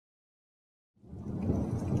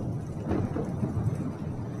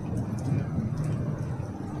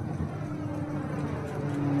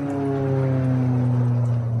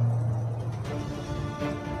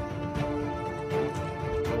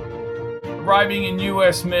arriving in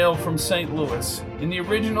U.S. mail from St. Louis in the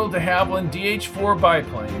original de Havilland DH-4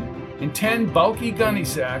 biplane in 10 bulky gunny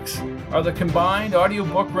sacks are the combined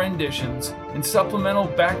audiobook renditions and supplemental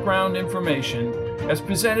background information as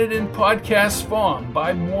presented in podcast form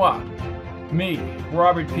by moi, me,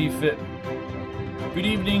 Robert P. Fitton. Good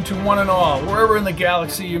evening to one and all, wherever in the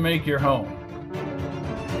galaxy you make your home.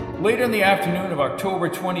 Later in the afternoon of October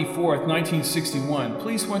 24th, 1961,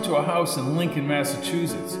 police went to a house in Lincoln,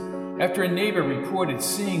 Massachusetts, after a neighbor reported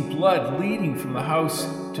seeing blood leading from the house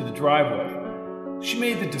to the driveway. She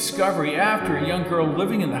made the discovery after a young girl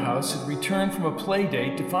living in the house had returned from a play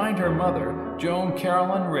date to find her mother, Joan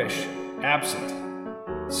Carolyn Risch, absent.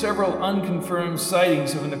 Several unconfirmed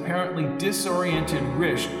sightings of an apparently disoriented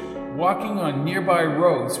Risch walking on nearby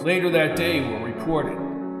roads later that day were reported.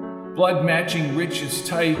 Blood matching Rich's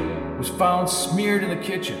type was found smeared in the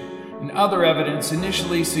kitchen, and other evidence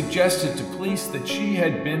initially suggested to police that she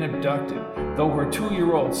had been abducted, though her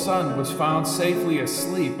 2-year-old son was found safely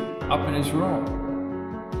asleep up in his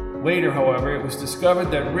room. Later, however, it was discovered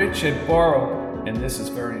that Rich had borrowed, and this is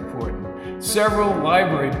very important, several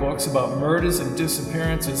library books about murders and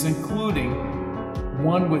disappearances, including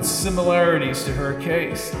one with similarities to her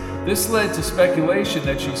case. This led to speculation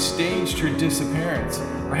that she staged her disappearance,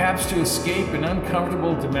 perhaps to escape an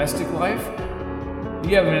uncomfortable domestic life.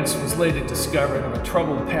 The evidence was later discovered of a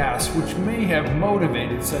troubled past which may have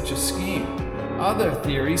motivated such a scheme. Other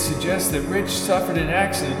theories suggest that Rich suffered an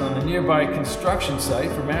accident on the nearby construction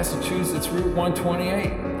site for Massachusetts Route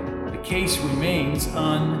 128. The case remains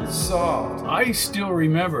unsolved. I still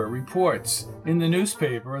remember reports in the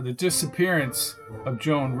newspaper of the disappearance of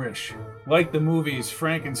Joan Risch. Like the movies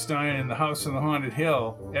Frankenstein and The House on the Haunted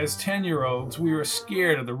Hill, as 10-year-olds, we were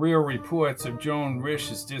scared of the real reports of Joan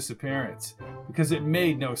Risch's disappearance because it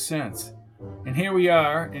made no sense. And here we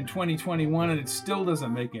are in 2021 and it still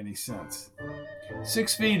doesn't make any sense.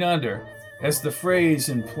 6 Feet Under, as the phrase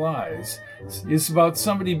implies, is about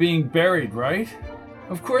somebody being buried, right?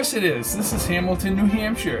 Of course it is. This is Hamilton, New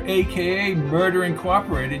Hampshire, aka Murder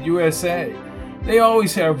Incorporated, USA. They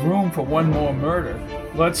always have room for one more murder.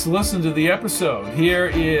 Let's listen to the episode. Here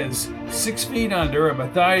is 6 Feet Under, a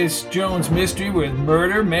Matthias Jones mystery with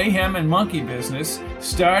murder, mayhem, and monkey business,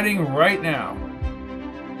 starting right now.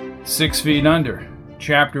 6 Feet Under,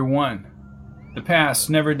 Chapter 1. The past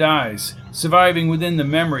never dies, surviving within the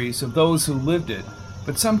memories of those who lived it,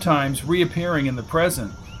 but sometimes reappearing in the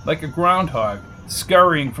present, like a groundhog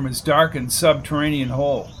scurrying from its darkened subterranean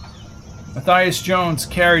hole. Matthias Jones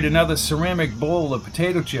carried another ceramic bowl of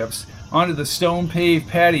potato chips onto the stone-paved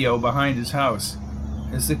patio behind his house.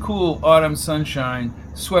 As the cool autumn sunshine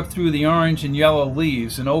swept through the orange and yellow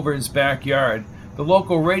leaves and over his backyard, the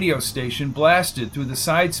local radio station blasted through the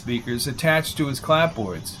side speakers attached to his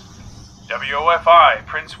clapboards. WOFI,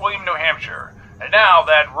 Prince William, New Hampshire. And now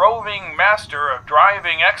that roving master of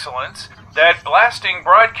driving excellence, that blasting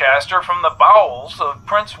broadcaster from the bowels of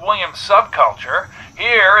Prince William's subculture,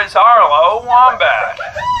 here is Arlo Wombat.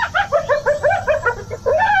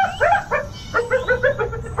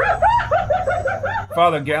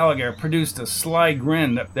 Father Gallagher produced a sly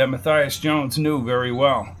grin that Matthias Jones knew very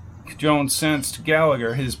well. Jones sensed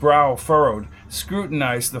Gallagher, his brow furrowed,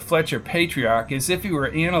 scrutinized the Fletcher patriarch as if he were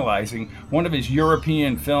analyzing one of his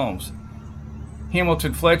European films.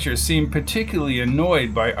 Hamilton Fletcher seemed particularly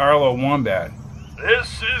annoyed by Arlo Wombat.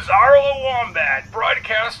 This is Arlo Wombat,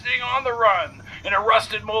 broadcasting on the run in a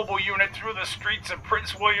rusted mobile unit through the streets of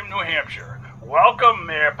Prince William, New Hampshire. Welcome,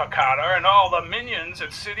 Mayor Picata and all the minions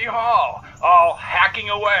at City Hall, all hacking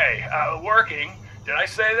away, working. Did I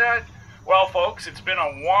say that? Well, folks, it's been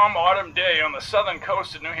a warm autumn day on the southern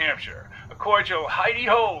coast of New Hampshire. A cordial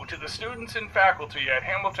heidi-ho to the students and faculty at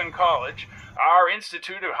Hamilton College, our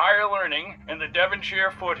Institute of Higher Learning in the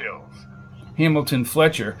Devonshire foothills. Hamilton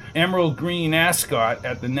Fletcher, emerald green ascot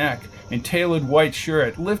at the neck and tailored white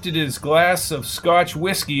shirt, lifted his glass of Scotch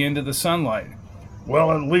whiskey into the sunlight.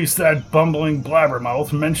 Well, at least that bumbling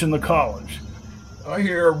blabbermouth mentioned the college. I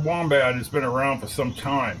hear Wombat has been around for some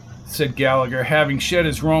time, said Gallagher, having shed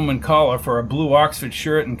his Roman collar for a blue Oxford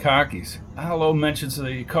shirt and khakis. Arlo mentions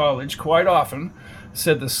the college quite often,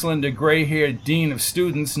 said the slender gray-haired dean of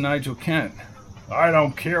students, Nigel Kent. I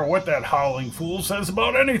don't care what that howling fool says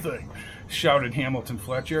about anything, shouted Hamilton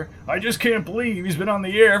Fletcher. I just can't believe he's been on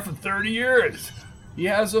the air for 30 years. He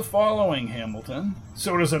has a following, Hamilton.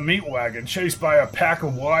 So does a meat wagon chased by a pack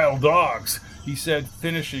of wild dogs, he said,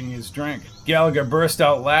 finishing his drink. Gallagher burst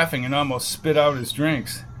out laughing and almost spit out his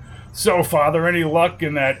drinks. So, Father, any luck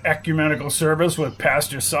in that ecumenical service with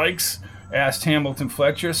Pastor Sykes? Asked Hamilton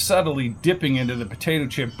Fletcher, subtly dipping into the potato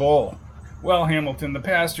chip bowl. Well, Hamilton, the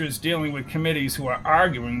pastor is dealing with committees who are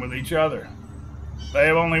arguing with each other. They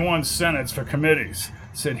have only one sentence for committees,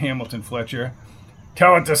 said Hamilton Fletcher.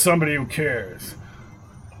 Tell it to somebody who cares.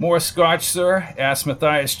 More scotch, sir? Asked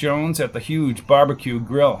Matthias Jones at the huge barbecue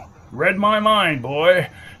grill. Read my mind, boy,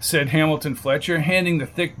 said Hamilton Fletcher, handing the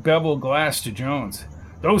thick beveled glass to Jones.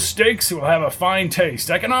 Those steaks will have a fine taste.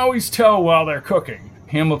 I can always tell while they're cooking.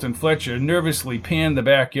 Hamilton Fletcher nervously panned the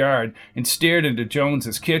backyard and stared into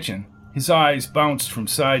Jones's kitchen. His eyes bounced from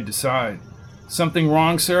side to side. Something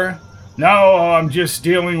wrong, sir? No, I'm just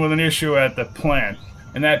dealing with an issue at the plant,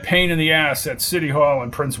 and that pain in the ass at City Hall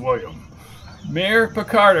in Prince William. Mayor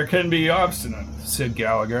Picarda can be obstinate, said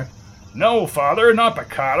Gallagher. No, Father, not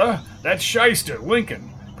Picarda. That's Shyster,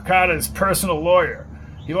 Lincoln, Picarda's personal lawyer.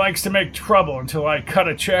 He likes to make trouble until I cut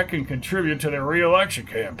a check and contribute to the re-election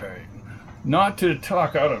campaign. Not to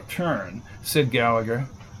talk out of turn, said Gallagher.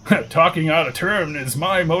 Talking out of turn is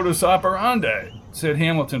my modus operandi, said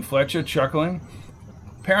Hamilton Fletcher, chuckling.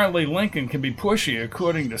 Apparently Lincoln can be pushy,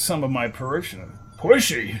 according to some of my parishioners.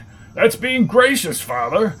 Pushy? That's being gracious,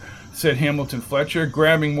 Father, said Hamilton Fletcher,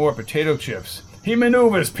 grabbing more potato chips. He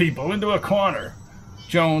maneuvers people into a corner.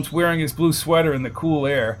 Jones, wearing his blue sweater in the cool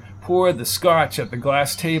air, poured the scotch at the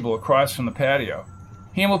glass table across from the patio.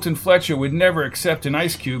 Hamilton Fletcher would never accept an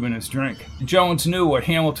ice cube in his drink. Jones knew what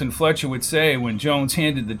Hamilton Fletcher would say when Jones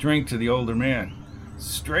handed the drink to the older man.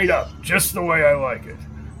 Straight up, just the way I like it.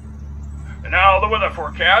 And now the weather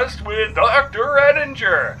forecast with Dr.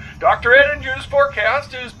 Edinger. Dr. Edinger's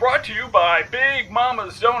forecast is brought to you by Big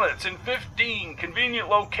Mama's Donuts in 15 convenient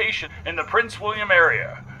locations in the Prince William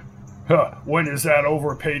area. When is that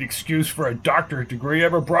overpaid excuse for a doctorate degree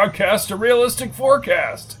ever broadcast a realistic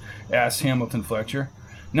forecast? Asked Hamilton Fletcher.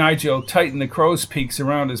 Nigel tightened the crow's peaks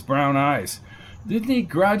around his brown eyes. Didn't he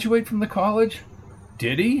graduate from the college?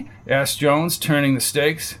 Did he? Asked Jones, turning the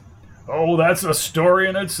stakes. Oh, that's a story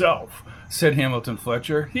in itself, said Hamilton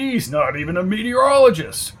Fletcher. He's not even a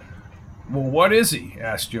meteorologist. Well, what is he?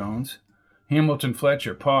 Asked Jones. Hamilton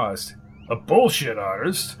Fletcher paused. A bullshit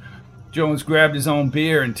artist. Jones grabbed his own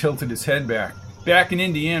beer and tilted his head back. Back in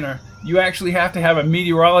Indiana, you actually have to have a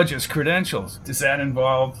meteorologist's credentials. Does that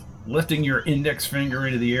involve lifting your index finger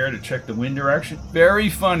into the air to check the wind direction? Very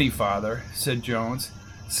funny, Father, said Jones.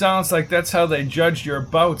 Sounds like that's how they judged your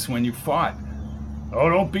bouts when you fought. Oh,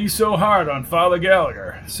 don't be so hard on Father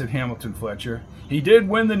Gallagher, said Hamilton Fletcher. He did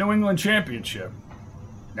win the New England Championship.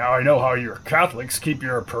 Now I know how your Catholics keep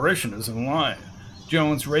your parishioners in line.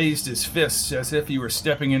 Jones raised his fists as if he were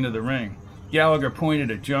stepping into the ring. Gallagher pointed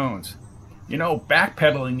at Jones. You know,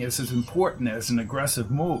 backpedaling is as important as an aggressive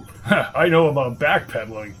move. I know about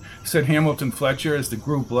backpedaling, said Hamilton Fletcher as the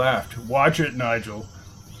group laughed. Watch it, Nigel.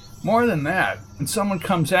 More than that, when someone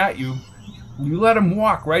comes at you, you let him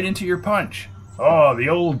walk right into your punch. Oh, the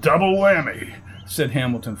old double whammy, said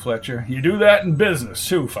Hamilton Fletcher. You do that in business,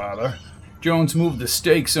 too, Father. Jones moved the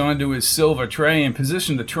steaks onto his silver tray and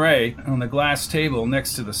positioned the tray on the glass table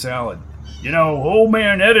next to the salad. You know, old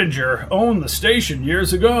man Edinger owned the station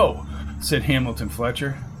years ago, said Hamilton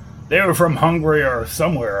Fletcher. They were from Hungary or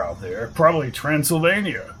somewhere out there, probably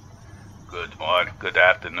Transylvania. Good morning, good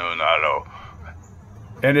afternoon, Otto.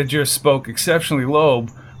 Edinger spoke exceptionally low,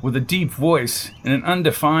 with a deep voice and an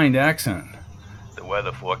undefined accent. The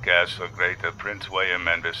weather forecast for Greater Prince William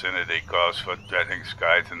and vicinity calls for threatening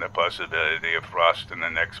skies and the possibility of frost in the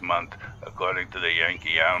next month, according to the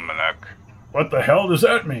Yankee Almanac. What the hell does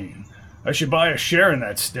that mean? I should buy a share in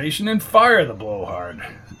that station and fire the blowhard,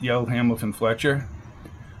 yelled Hamilton Fletcher.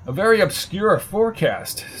 A very obscure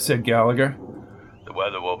forecast, said Gallagher. The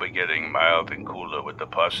weather will be getting mild and cooler with the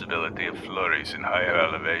possibility of flurries in higher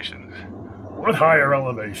elevations. What higher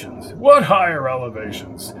elevations? What higher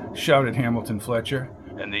elevations? Shouted Hamilton Fletcher.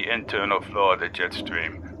 And the internal flow of the jet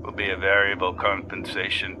stream will be a variable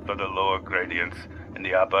compensation for the lower gradients in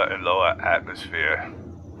the upper and lower atmosphere.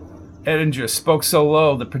 Edinger spoke so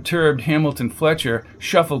low the perturbed Hamilton Fletcher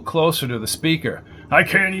shuffled closer to the speaker. I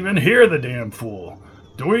can't even hear the damn fool.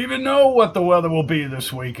 Do we even know what the weather will be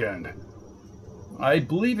this weekend? I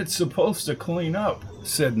believe it's supposed to clean up,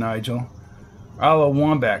 said Nigel. Arlo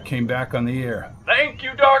Wambach came back on the air. Thank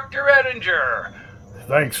you, Dr. Edinger.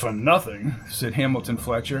 Thanks for nothing, said Hamilton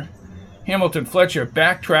Fletcher. Hamilton Fletcher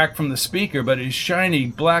backtracked from the speaker, but his shiny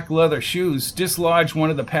black leather shoes dislodged one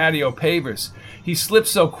of the patio pavers. He slipped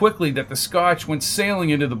so quickly that the scotch went sailing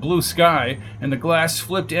into the blue sky, and the glass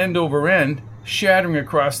flipped end over end, shattering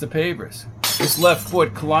across the pavers. His left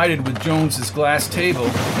foot collided with Jones's glass table,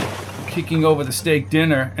 kicking over the steak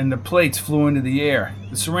dinner, and the plates flew into the air.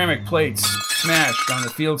 The ceramic plates smashed on the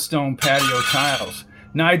fieldstone patio tiles.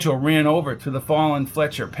 Nigel ran over to the fallen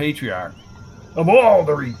Fletcher patriarch. Of all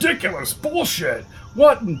the ridiculous bullshit,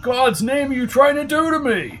 what in God's name are you trying to do to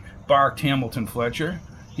me? barked Hamilton Fletcher.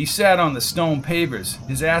 He sat on the stone pavers,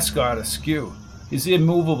 his ascot askew. His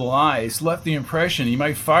immovable eyes left the impression he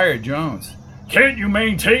might fire Jones. "Can't you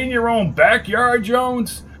maintain your own backyard,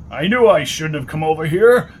 Jones? I knew I shouldn't have come over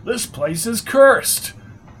here. This place is cursed."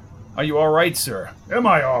 "Are you all right, sir?" "Am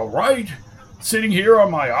I all right? Sitting here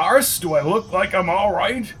on my arse, do I look like I'm all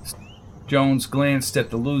right?" Jones glanced at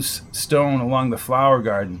the loose stone along the flower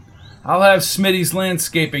garden. "I'll have Smitty's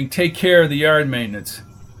Landscaping take care of the yard maintenance."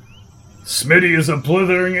 "Smitty is a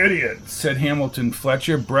blithering idiot," said Hamilton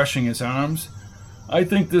Fletcher, brushing his arms. "I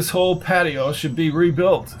think this whole patio should be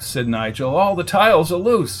rebuilt," said Nigel. "All the tiles are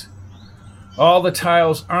loose." "All the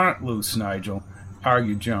tiles aren't loose, Nigel,"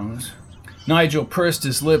 argued Jones. Nigel pursed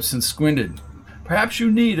his lips and squinted. "Perhaps you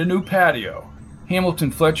need a new patio."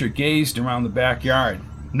 Hamilton Fletcher gazed around the backyard.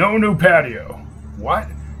 "No new patio." "What?"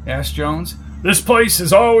 asked Jones. "This place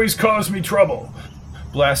has always caused me trouble,"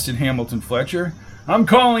 blasted Hamilton Fletcher. "I'm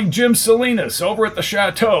calling Jim Salinas over at the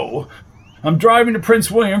chateau. I'm driving to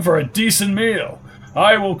Prince William for a decent meal.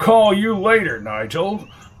 I will call you later, Nigel."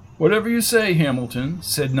 "Whatever you say, Hamilton,"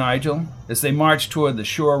 said Nigel, as they marched toward the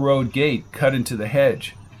Shore Road gate cut into the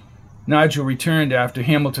hedge. Nigel returned after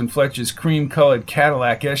Hamilton Fletcher's cream-colored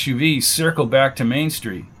Cadillac SUV circled back to Main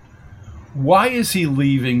Street. "Why is he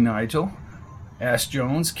leaving, Nigel?" asked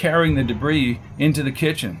Jones, carrying the debris into the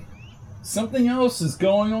kitchen. "Something else is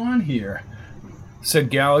going on here," said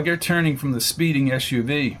Gallagher, turning from the speeding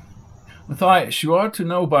SUV. "Matthias, you ought to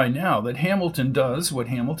know by now that Hamilton does what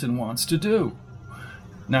Hamilton wants to do."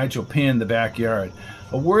 Nigel panned the backyard.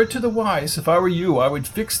 "A word to the wise, if I were you, I would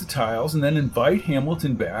fix the tiles and then invite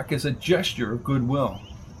Hamilton back as a gesture of goodwill."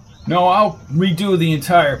 "No, I'll redo the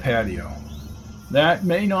entire patio." "That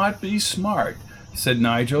may not be smart," said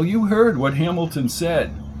Nigel. "You heard what Hamilton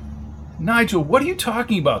said." "Nigel, what are you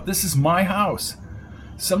talking about? This is my house."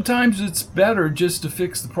 "Sometimes it's better just to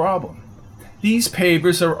fix the problem." "These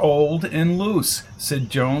pavers are old and loose," said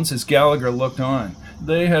Jones as Gallagher looked on.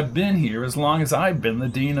 "They have been here as long as I've been the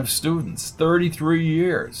dean of students, 33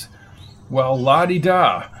 years. Well,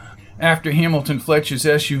 la-di-da. After Hamilton Fletcher's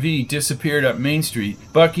SUV disappeared up Main Street,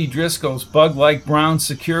 Bucky Driscoll's bug-like brown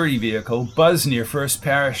security vehicle buzzed near First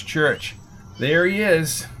Parish Church. "There he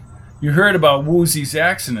is. You heard about Woozy's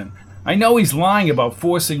accident. I know he's lying about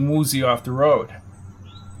forcing Woozy off the road."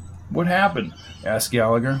 "What happened?" asked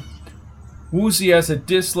Gallagher. "Woozy has a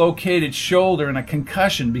dislocated shoulder and a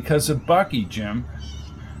concussion because of Bucky, Jim.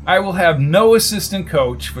 I will have no assistant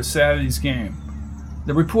coach for Saturday's game."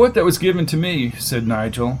 "The report that was given to me," said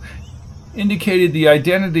Nigel, "indicated the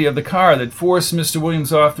identity of the car that forced Mr.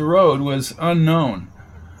 Williams off the road was unknown."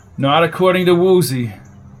 "Not according to Woozy."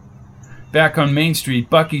 Back on Main Street,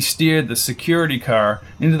 Bucky steered the security car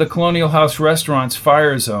into the Colonial House restaurant's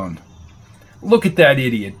fire zone. "Look at that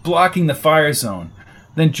idiot, blocking the fire zone."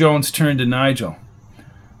 Then Jones turned to Nigel.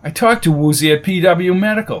 "I talked to Woozy at PW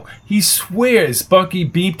Medical. He swears Bucky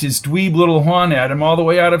beeped his dweeb little horn at him all the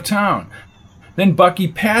way out of town. Then Bucky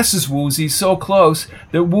passes Woozy so close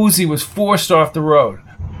that Woozy was forced off the road.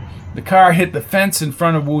 The car hit the fence in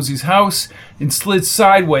front of Woozy's house and slid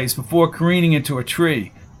sideways before careening into a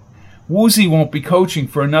tree. Woozy won't be coaching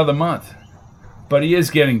for another month, but he is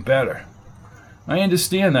getting better." "I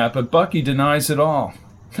understand that, but Bucky denies it all."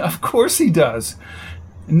 "Of course he does.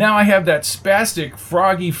 And now I have that spastic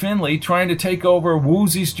Froggy Finley trying to take over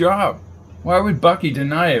Woozy's job." "Why would Bucky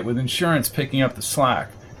deny it with insurance picking up the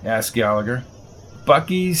slack?" asked Gallagher.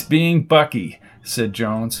 "Bucky's being Bucky," said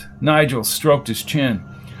Jones. Nigel stroked his chin.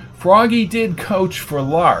 "Froggy did coach for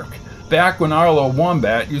Lark, back when Arlo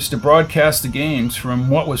Wombat used to broadcast the games from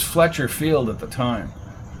what was Fletcher Field at the time."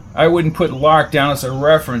 "I wouldn't put Lark down as a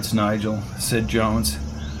reference, Nigel," said Jones.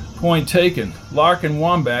 "Point taken. Lark and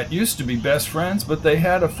Wombat used to be best friends, but they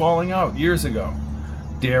had a falling out years ago."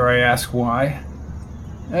 "Dare I ask why?"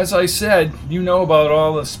 "As I said, you know about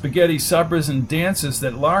all the spaghetti suppers and dances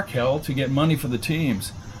that Lark held to get money for the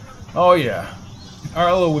teams." "Oh, yeah.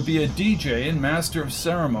 Arlo would be a DJ and master of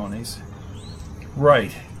ceremonies."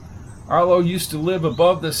 "Right. Arlo used to live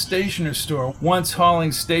above the stationer's store, once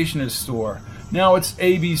Hauling Stationer's Store. Now it's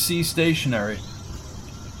ABC Stationery.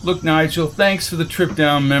 Look, Nigel, thanks for the trip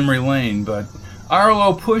down memory lane, but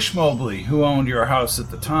Arlo pushed Mobley, who owned your house at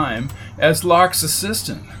the time, as Lark's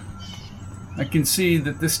assistant. I can see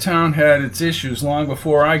that this town had its issues long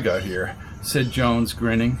before I got here," said Jones,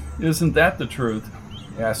 grinning. "Isn't that the truth?"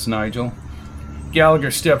 asked Nigel.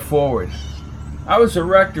 Gallagher stepped forward. "I was a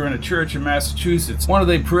rector in a church in Massachusetts. One of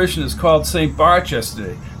the parishioners called St. Barch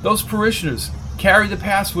yesterday. Those parishioners carry the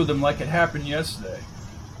past with them like it happened yesterday."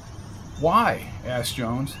 "Why?" asked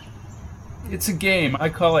Jones. "It's a game. I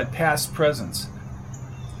call it past presence."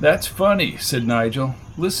 That's funny, said Nigel.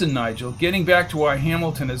 Listen, Nigel, getting back to why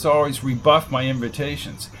Hamilton has always rebuffed my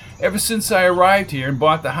invitations. Ever since I arrived here and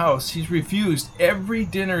bought the house, he's refused every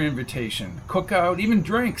dinner invitation, cookout, even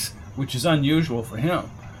drinks, which is unusual for him.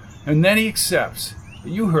 And then he accepts.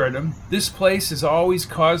 You heard him. This place has always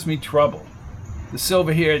caused me trouble. The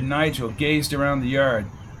silver-haired Nigel gazed around the yard.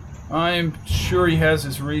 I'm sure he has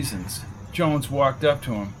his reasons. Jones walked up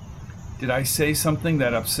to him. Did I say something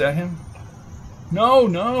that upset him?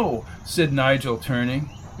 No, said Nigel, turning.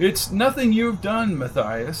 It's nothing you've done,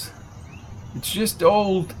 Matthias. It's just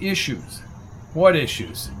old issues. What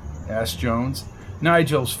issues? Asked Jones.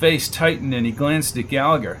 Nigel's face tightened and he glanced at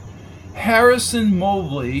Gallagher. Harrison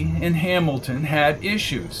Mobley and Hamilton had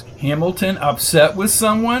issues. Hamilton upset with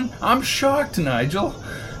someone? I'm shocked, Nigel.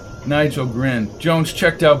 Nigel grinned. Jones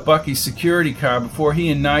checked out Bucky's security car before he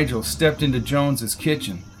and Nigel stepped into Jones's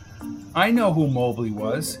kitchen. I know who Mobley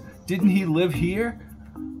was. Didn't he live here?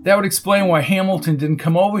 That would explain why Hamilton didn't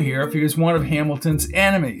come over here if he was one of Hamilton's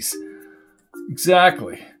enemies.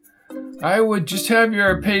 Exactly. I would just have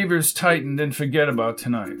your pavers tightened and forget about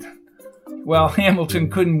tonight. Well, Hamilton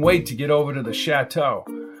couldn't wait to get over to the chateau.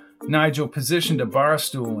 Nigel positioned a bar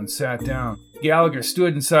stool and sat down. Gallagher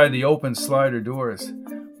stood inside the open slider doors.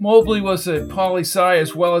 Mobley was a poli-sci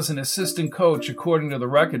as well as an assistant coach, according to the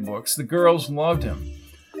record books. The girls loved him.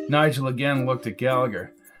 Nigel again looked at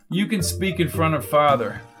Gallagher. You can speak in front of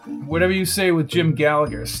Father. Whatever you say with Jim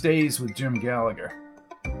Gallagher stays with Jim Gallagher.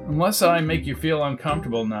 Unless I make you feel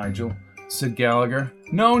uncomfortable, Nigel, said Gallagher.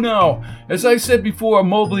 No. As I said before,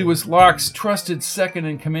 Mobley was Lark's trusted second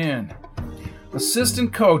in command.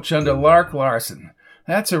 Assistant coach under Lark Larson.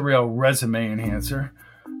 That's a real resume enhancer.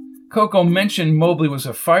 Coco mentioned Mobley was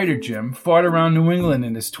a fighter, Jim. Fought around New England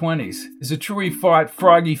in his 20s. Is it true he fought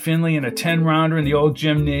Froggy Finley in a 10-rounder in the old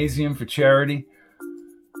gymnasium for charity?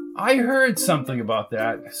 I heard something about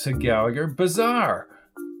that, said Gallagher. Bizarre.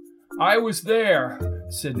 I was there,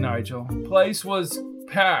 said Nigel. Place was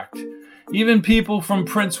packed. Even people from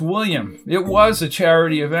Prince William. It was a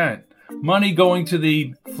charity event. Money going to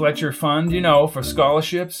the Fletcher Fund, for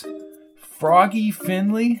scholarships. Froggy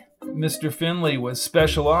Finley? Mr. Finley was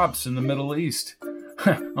special ops in the Middle East.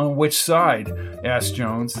 On which side? Asked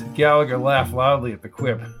Jones. Gallagher laughed loudly at the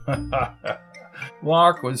quip.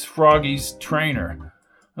 Lark was Froggy's trainer.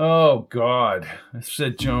 Oh, God,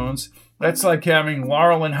 said Jones. That's like having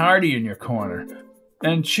Laurel and Hardy in your corner.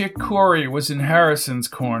 And Chick Cory was in Harrison's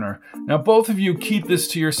corner. Now both of you keep this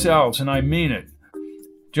to yourselves, and I mean it.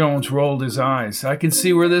 Jones rolled his eyes. I can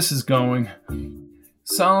see where this is going.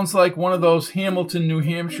 Sounds like one of those Hamilton, New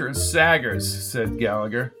Hampshire saggers, said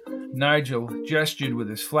Gallagher. Nigel gestured with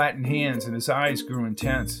his flattened hands and his eyes grew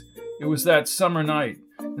intense. It was that summer night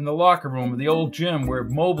in the locker room of the old gym where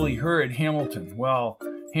Mobley heard Hamilton. Well,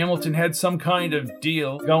 Hamilton had some kind of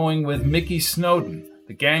deal going with Mickey Snowden,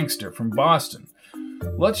 the gangster from Boston.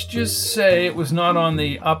 Let's just say it was not on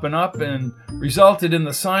the up and up and resulted in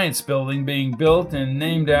the science building being built and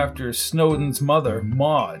named after Snowden's mother,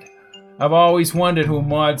 Maud. I've always wondered who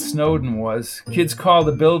Maud Snowden was. Kids call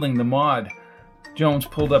the building the Maud. Jones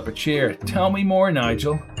pulled up a chair. Tell me more,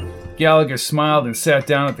 Nigel. Gallagher smiled and sat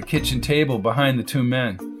down at the kitchen table behind the two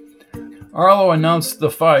men. Arlo announced the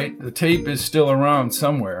fight. The tape is still around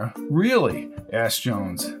somewhere. Really? Asked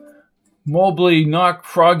Jones. Mobley knocked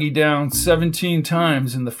Froggy down 17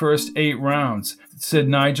 times in the first 8 rounds, said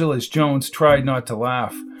Nigel as Jones tried not to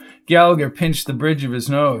laugh. Gallagher pinched the bridge of his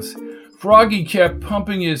nose. Froggy kept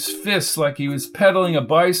pumping his fists like he was pedaling a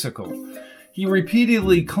bicycle. He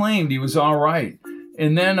repeatedly claimed he was all right,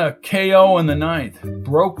 and then a KO in the 9th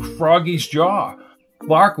broke Froggy's jaw.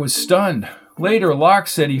 Lark was stunned. Later, Lark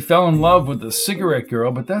said he fell in love with the cigarette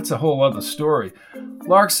girl, but that's a whole other story.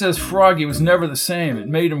 Lark says Froggy was never the same. It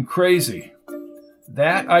made him crazy.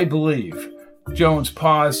 That I believe. Jones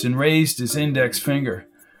paused and raised his index finger.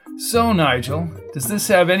 So, Nigel, does this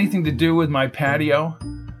have anything to do with my patio?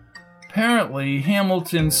 Apparently,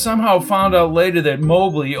 Hamilton somehow found out later that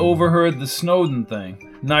Mobley overheard the Snowden thing.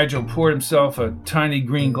 Nigel poured himself a tiny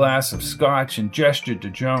green glass of scotch and gestured to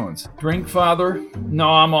Jones. Drink, Father? No,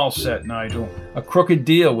 I'm all set, Nigel. A crooked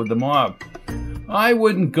deal with the mob. I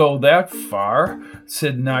wouldn't go that far,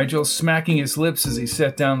 said Nigel, smacking his lips as he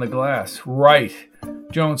set down the glass. Right.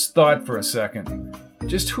 Jones thought for a second.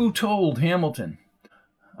 Just who told Hamilton?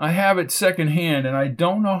 I have it secondhand, and I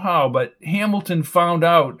don't know how, but Hamilton found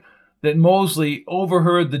out that Mosley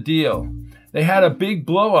overheard the deal. They had a big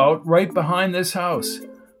blowout right behind this house,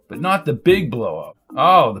 but not the big blowout.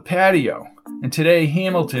 Oh, the patio. And today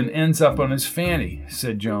Hamilton ends up on his fanny,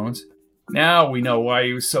 said Jones. Now we know why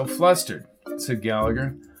he was so flustered, said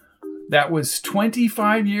Gallagher. That was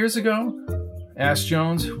 25 years ago? asked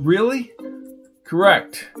Jones. Really?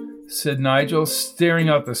 Correct, said Nigel, staring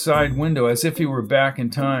out the side window as if he were back in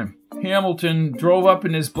time. Hamilton drove up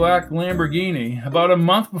in his black Lamborghini about a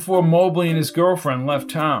month before Mobley and his girlfriend left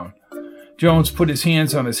town. Jones put his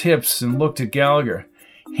hands on his hips and looked at Gallagher.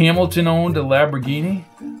 Hamilton owned a Lamborghini?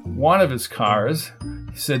 One of his cars,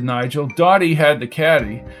 said Nigel. Dottie had the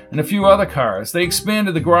Caddy and a few other cars. They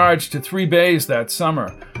expanded the garage to 3 bays that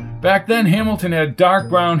summer. Back then, Hamilton had dark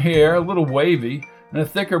brown hair, a little wavy, and a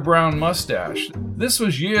thicker brown mustache. This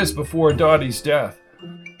was years before Dottie's death.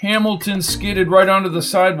 Hamilton skidded right onto the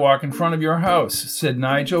sidewalk in front of your house, said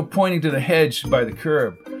Nigel, pointing to the hedge by the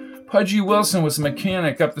curb. Pudgy Wilson was a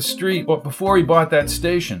mechanic up the street before he bought that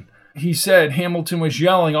station. He said Hamilton was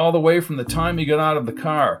yelling all the way from the time he got out of the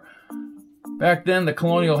car. Back then, the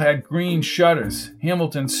Colonial had green shutters.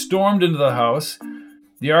 Hamilton stormed into the house.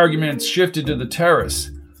 The argument shifted to the terrace.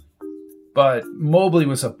 But Mobley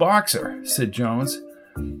was a boxer, said Jones.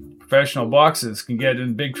 Professional boxers can get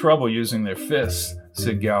in big trouble using their fists,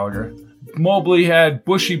 said Gallagher. Mobley had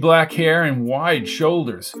bushy black hair and wide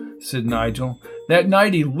shoulders, said Nigel. That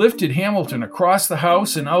night he lifted Hamilton across the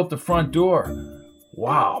house and out the front door.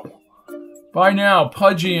 Wow. By now,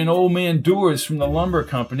 Pudgy and Old Man Doers from the lumber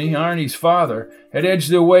company, Arnie's father, had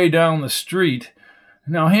edged their way down the street.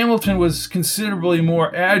 Now, Hamilton was considerably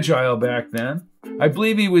more agile back then. I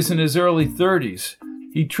believe he was in his early 30s.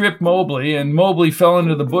 He tripped Mobley, and Mobley fell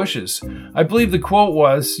into the bushes. I believe the quote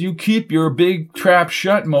was, "You keep your big trap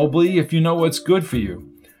shut, Mobley, if you know what's good for you."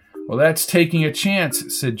 Well, that's taking a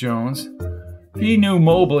chance, said Jones. He knew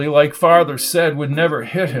Mobley, like father said, would never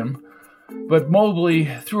hit him. But Mobley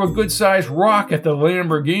threw a good-sized rock at the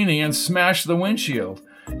Lamborghini and smashed the windshield.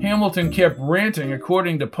 Hamilton kept ranting,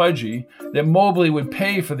 according to Pudgy, that Mobley would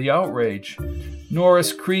pay for the outrage.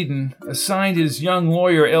 Norris Creedon assigned his young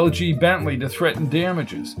lawyer L.G. Bentley to threaten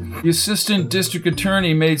damages. The assistant district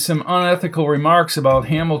attorney made some unethical remarks about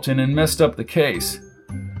Hamilton and messed up the case.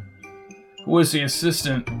 Who was the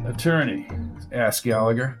assistant attorney? Asked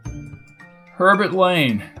Gallagher. Herbert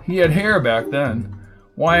Lane. He had hair back then.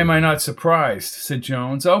 Why am I not surprised? Said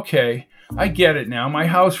Jones. Okay, I get it now. My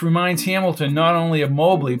house reminds Hamilton not only of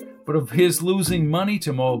Mobley, but of his losing money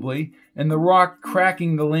to Mobley and the rock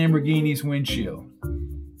cracking the Lamborghini's windshield.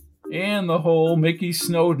 And the whole Mickey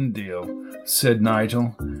Snowden deal, said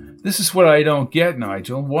Nigel. This is what I don't get,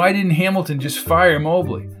 Nigel. Why didn't Hamilton just fire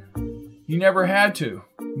Mobley? He never had to.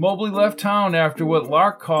 Mobley left town after what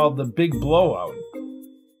Lark called the big blowout.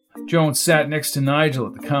 Jones sat next to Nigel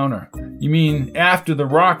at the counter. You mean after the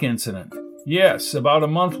rock incident? Yes, about a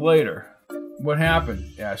month later. What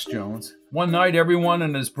happened? Asked Jones. One night everyone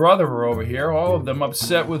and his brother were over here, all of them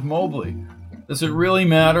upset with Mobley. Does it really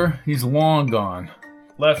matter? He's long gone.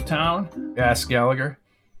 Left town? Asked Gallagher.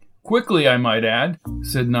 Quickly, I might add,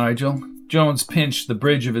 said Nigel. Jones pinched the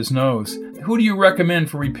bridge of his nose. Who do you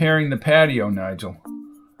recommend for repairing the patio, Nigel?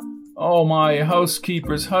 Oh, my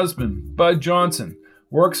housekeeper's husband, Bud Johnson.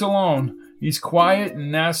 Works alone. He's quiet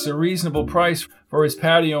and asks a reasonable price for his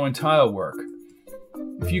patio and tile work.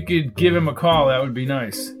 If you could give him a call, that would be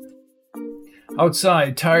nice.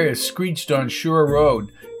 Outside, tires screeched on Shore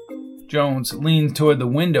Road. Jones leaned toward the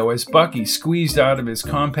window as Bucky squeezed out of his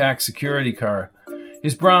compact security car.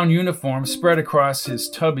 His brown uniform spread across his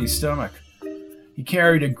tubby stomach. He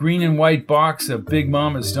carried a green and white box of Big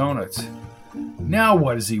Mama's donuts. Now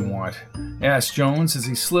what does he want? Asked Jones as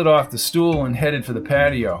he slid off the stool and headed for the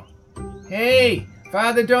patio. Hey,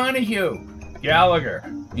 Father Donahue! Gallagher,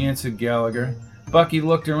 answered Gallagher. Bucky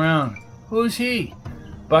looked around. Who's he?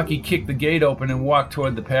 Bucky kicked the gate open and walked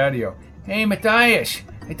toward the patio. Hey, Matthias,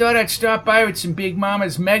 I thought I'd stop by with some Big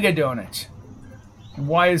Mama's Mega Donuts. And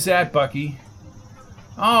why is that, Bucky?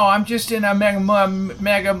 Oh, I'm just in a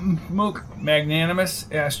magnanimous,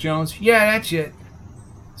 asked Jones. Yeah, that's it,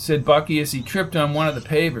 said Bucky as he tripped on one of the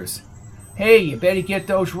pavers. Hey, you better get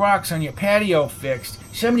those rocks on your patio fixed.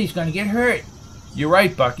 Somebody's going to get hurt. You're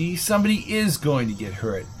right, Bucky. Somebody is going to get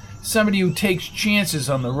hurt. Somebody who takes chances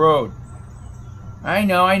on the road. I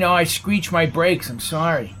know. I screeched my brakes. I'm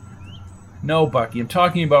sorry. No, Bucky. I'm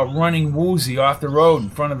talking about running Woozy off the road in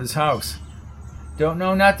front of his house. Don't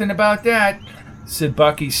know nothing about that, said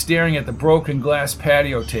Bucky, staring at the broken glass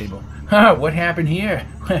patio table. Huh, what happened here?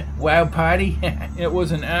 Wild party? It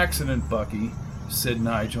was an accident, Bucky, said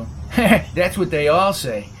Nigel. That's what they all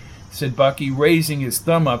say, said Bucky, raising his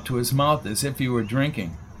thumb up to his mouth as if he were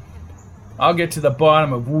drinking. I'll get to the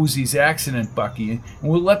bottom of Woozy's accident, Bucky, and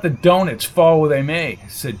we'll let the donuts fall where they may,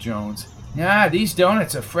 said Jones. Nah, these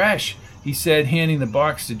donuts are fresh, he said, handing the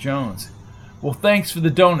box to Jones. Well, thanks for the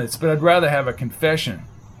donuts, but I'd rather have a confession.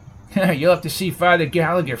 You'll have to see Father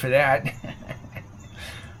Gallagher for that.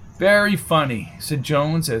 Very funny, said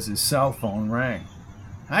Jones as his cell phone rang.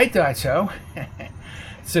 I thought so,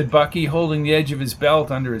 said Bucky, holding the edge of his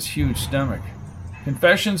belt under his huge stomach.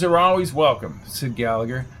 Confessions are always welcome, said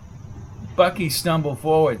Gallagher. Bucky stumbled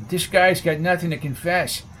forward. This guy's got nothing to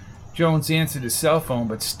confess. Jones answered his cell phone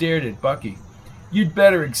but stared at Bucky. You'd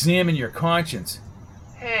better examine your conscience.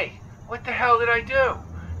 Hey, what the hell did I do?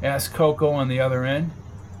 Asked Coco on the other end.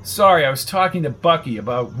 Sorry, I was talking to Bucky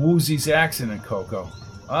about Woozy's accident, Coco.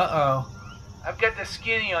 Uh-oh. I've got the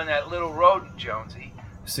skinny on that little rodent, Jonesy,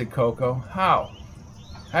 said Coco. How?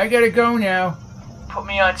 I gotta go now. Put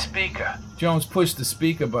me on speaker. Jones pushed the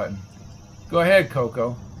speaker button. Go ahead,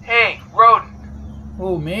 Coco. Hey, rodent.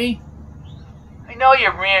 Who, me? I know you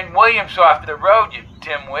ran Williams off the road, you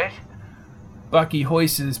dimwit. Bucky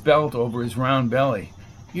hoisted his belt over his round belly.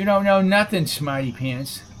 You don't know nothing, Smarty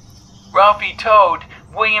Pants. Ralphie towed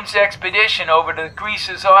Williams' expedition over to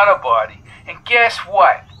Greaser's auto body. And guess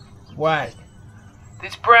what? What?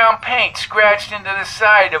 There's brown paint scratched into the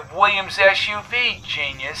side of Williams' SUV,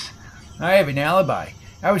 genius. I have an alibi.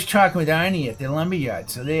 I was talking with Arnie at the lumberyard,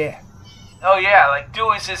 so there. Oh yeah, like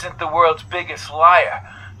Dewey's isn't the world's biggest liar.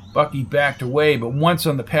 Bucky backed away, but once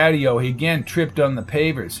on the patio, he again tripped on the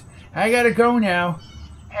pavers. I gotta go now.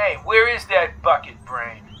 Hey, where is that bucket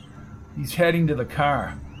brain? He's heading to the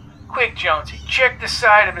car. Quick, Jonesy, check the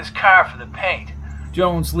side of his car for the paint.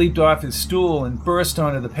 Jones leaped off his stool and burst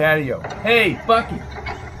onto the patio. Hey, Bucky!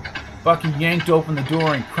 Bucky yanked open the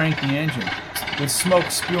door and cranked the engine. With smoke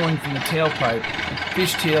spewing from the tailpipe, it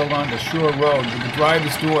fishtailed onto Shore Road with the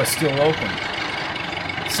driver's door still open.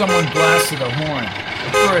 Someone blasted a horn.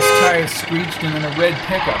 At first, tires screeched and then a red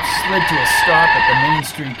pickup slid to a stop at the Main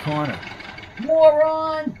Street corner.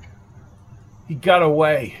 Moron! He got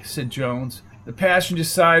away, said Jones. The passenger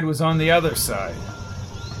side was on the other side.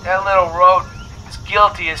 That little rodent is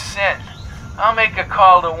guilty as sin. I'll make a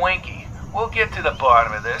call to Winky. We'll get to the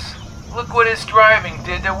bottom of this. Look what his driving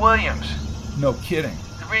did to Williams. No kidding.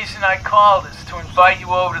 The reason I called is to invite you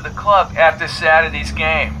over to the club after Saturday's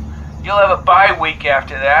game. You'll have a bye week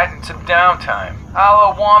after that and some downtime.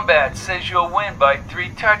 Hollow Wombat says you'll win by 3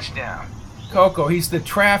 touchdowns. Coco, he's the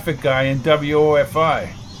traffic guy in WOFI.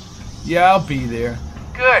 Yeah, I'll be there.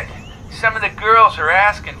 Good. Some of the girls are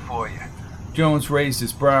asking for you. Jones raised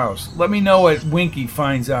his brows. Let me know what Winky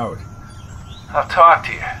finds out. I'll talk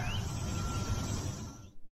to you.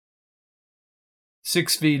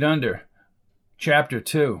 6 Feet Under. Chapter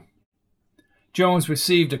 2. Jones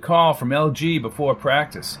received a call from LG before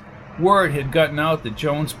practice. Word had gotten out that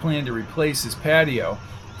Jones planned to replace his patio,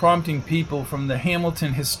 prompting people from the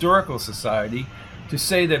Hamilton Historical Society to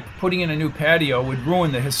say that putting in a new patio would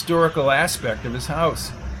ruin the historical aspect of his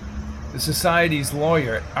house. The Society's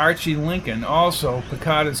lawyer, Archie Lincoln, also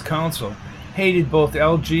Piccata's counsel, hated both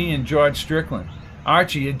LG and George Strickland.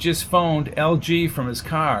 Archie had just phoned LG from his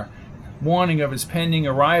car, warning of his pending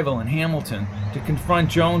arrival in Hamilton to confront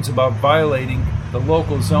Jones about violating the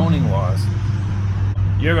local zoning laws.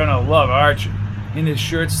 You're gonna love Archie. In his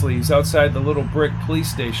shirt sleeves outside the little brick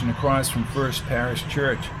police station across from First Parish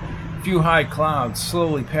Church. A few high clouds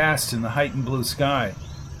slowly passed in the heightened blue sky.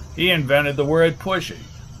 He invented the word pushy.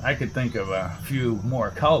 I could think of a few more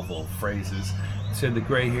colorful phrases, said the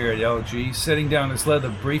gray-haired LG, setting down his leather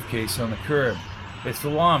briefcase on the curb. It's the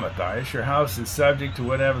law, Matthias. Your house is subject to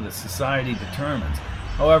whatever the society determines.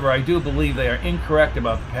 However, I do believe they are incorrect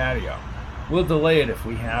about the patio. We'll delay it if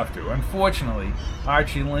we have to. Unfortunately,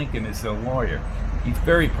 Archie Lincoln is their lawyer. He's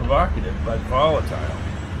very provocative, but volatile.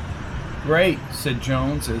 Great, said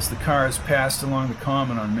Jones as the cars passed along the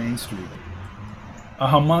common on Main Street. A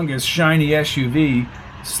humongous, shiny SUV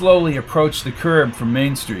slowly approached the curb from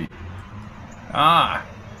Main Street. Ah,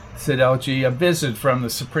 said LG, a visit from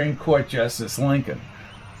the Supreme Court Justice Lincoln.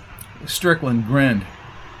 Strickland grinned.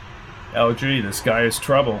 LG, this guy is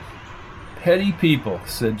trouble. Petty people,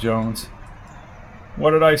 said Jones.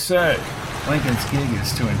 What did I say? Lincoln's gig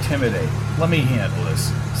is to intimidate. Let me handle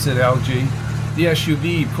this, said LG. The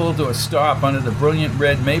SUV pulled to a stop under the brilliant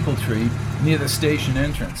red maple tree near the station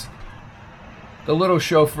entrance. The little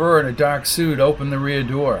chauffeur in a dark suit opened the rear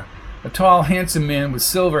door. A tall, handsome man with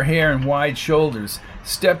silver hair and wide shoulders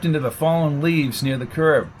stepped into the fallen leaves near the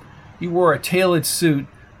curb. He wore a tailored suit,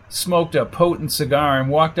 smoked a potent cigar, and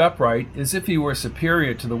walked upright as if he were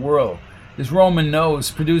superior to the world. His Roman nose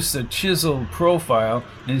produced a chiseled profile,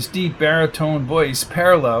 and his deep baritone voice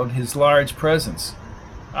paralleled his large presence.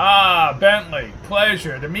 Ah, Bentley,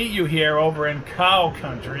 pleasure to meet you here over in cow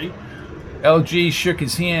country. LG shook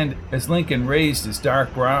his hand as Lincoln raised his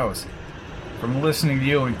dark brows. From listening to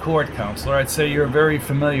you in court, Counselor, I'd say you're very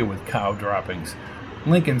familiar with cow droppings.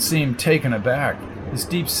 Lincoln seemed taken aback. His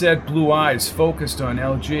deep-set blue eyes focused on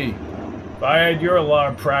LG. If I had your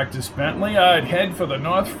log practice, Bentley, I'd head for the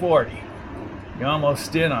North 40. You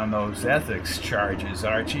almost did on those ethics charges,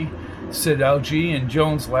 Archie, said LG, and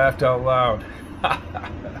Jones laughed out loud.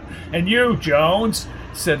 And you, Jones,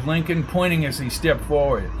 said Lincoln, pointing as he stepped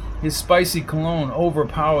forward. His spicy cologne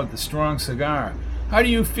overpowered the strong cigar. How do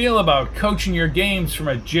you feel about coaching your games from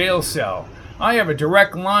a jail cell? I have a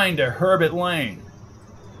direct line to Herbert Lane.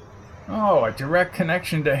 Oh, a direct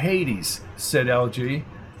connection to Hades, said LG.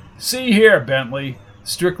 See here, Bentley.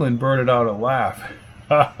 Strickland blurted out a laugh.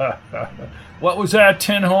 What was that,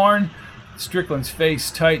 Tin Horn? Strickland's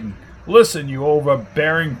face tightened. Listen, you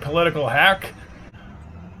overbearing political hack.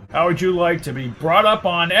 How would you like to be brought up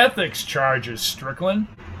on ethics charges, Strickland?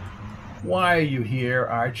 Why are you here,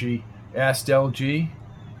 Archie? Asked LG.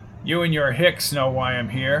 You and your hicks know why I'm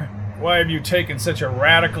here. Why have you taken such a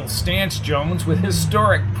radical stance, Jones, with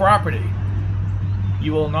historic property?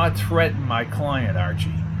 You will not threaten my client,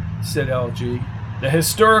 Archie, said LG. The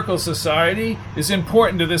Historical Society is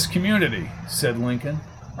important to this community, said Lincoln.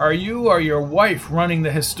 Are you or your wife running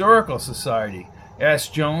the Historical Society?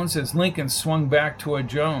 Asked Jones as Lincoln swung back toward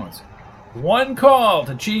Jones. One call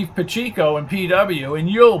to Chief Pacheco and PW and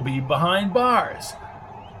you'll be behind bars.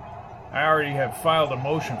 I already have filed a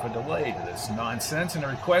motion for delay to this nonsense and a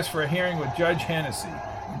request for a hearing with Judge Hennessy,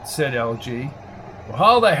 said LG. Well,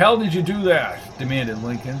 how the hell did you do that? Demanded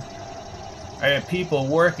Lincoln. I have people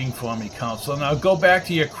working for me, Counsel. Now go back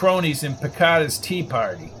to your cronies in Picada's Tea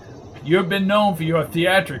Party. You've been known for your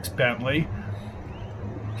theatrics, Bentley.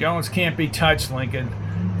 Jones can't be touched, Lincoln.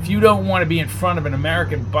 If you don't want to be in front of an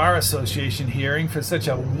American Bar Association hearing for such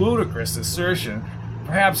a ludicrous assertion,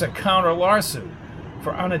 perhaps a counter lawsuit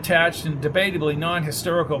for unattached and debatably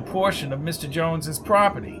non-historical portion of Mr. Jones's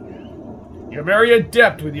property. You're very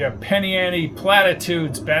adept with your penny-ante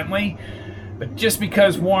platitudes, Bentley, but just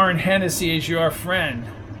because Warren Hennessy is your friend,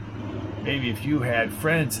 maybe if you had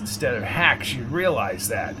friends instead of hacks, you'd realize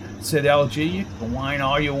that, said LG. You can whine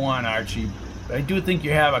all you want, Archie, but I do think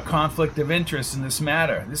you have a conflict of interest in this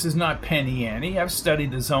matter. This is not penny-ante. I've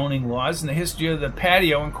studied the zoning laws and the history of the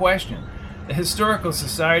patio in question. The Historical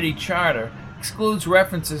Society Charter excludes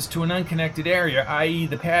references to an unconnected area, i.e.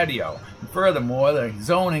 the patio. And furthermore, the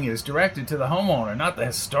zoning is directed to the homeowner, not the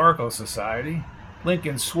Historical Society.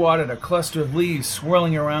 Lincoln swatted a cluster of leaves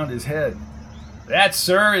swirling around his head. That,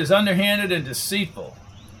 sir, is underhanded and deceitful.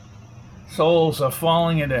 Souls are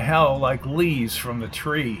falling into hell like leaves from the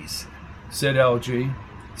trees, said LG.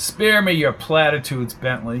 Spare me your platitudes,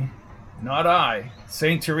 Bentley. Not I.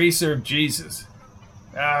 St. Teresa of Jesus.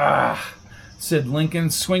 Ah, said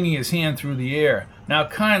Lincoln, swinging his hand through the air. Now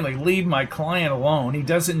kindly leave my client alone. He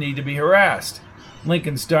doesn't need to be harassed.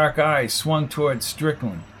 Lincoln's dark eyes swung toward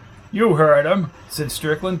Strickland. You heard him, said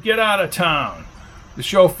Strickland. Get out of town. The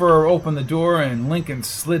chauffeur opened the door and Lincoln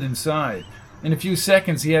slid inside. In a few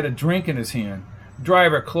seconds he had a drink in his hand. The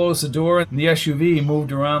driver closed the door and the SUV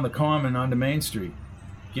moved around the common onto Main Street.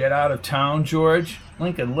 Get out of town, George?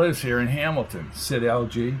 Lincoln lives here in Hamilton, said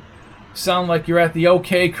LG. Sound like you're at the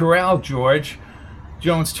OK Corral, George.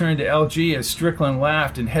 Jones turned to LG as Strickland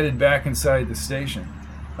laughed and headed back inside the station.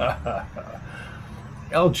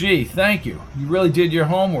 LG, thank you. You really did your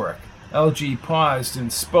homework. LG paused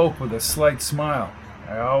and spoke with a slight smile.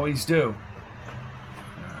 I always do.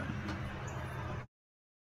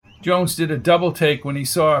 Jones did a double take when he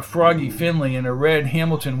saw Froggy Finley in a red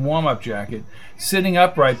Hamilton warm-up jacket sitting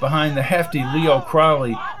upright behind the hefty Leo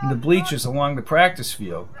Crowley in the bleachers along the practice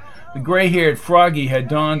field. The gray-haired Froggy had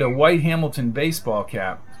donned a white Hamilton baseball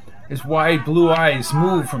cap. His wide blue eyes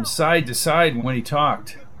moved from side to side when he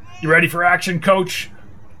talked. You ready for action, Coach?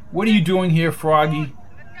 What are you doing here, Froggy?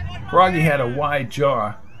 Froggy had a wide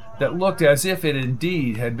jaw that looked as if it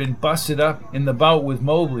indeed had been busted up in the bout with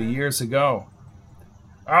Mobley years ago.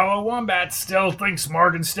 Our Wombat still thinks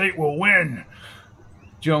Morgan State will win.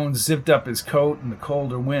 Jones zipped up his coat in the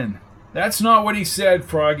colder wind. That's not what he said,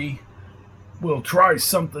 Froggy. We'll try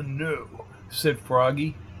something new, said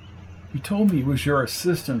Froggy. He told me he was your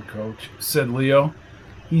assistant, Coach, said Leo.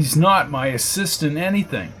 He's not my assistant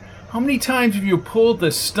anything. How many times have you pulled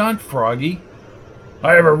this stunt, Froggy?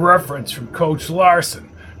 I have a reference from Coach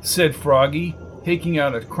Larson, said Froggy, taking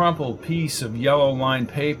out a crumpled piece of yellow-lined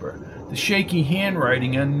paper. The shaky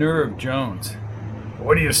handwriting unnerved Jones.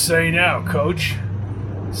 What do you say now, Coach?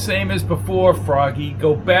 Same as before, Froggy.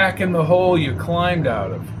 Go back in the hole you climbed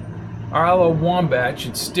out of. Arlo Wombat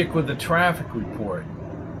should stick with the traffic report.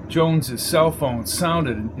 Jones's cell phone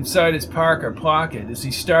sounded inside his Parker pocket as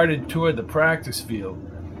he started toward the practice field.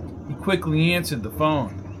 He quickly answered the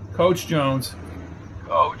phone. Coach Jones.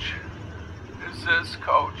 Coach, is this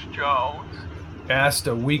Coach Jones? asked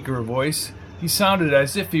a weaker voice. He sounded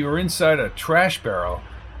as if he were inside a trash barrel.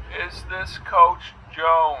 Is this Coach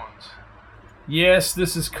Jones? Yes,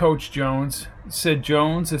 this is Coach Jones, said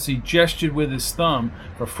Jones as he gestured with his thumb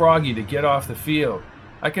for Froggy to get off the field.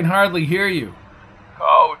 I can hardly hear you.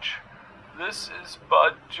 Coach, this is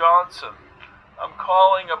Bud Johnson. I'm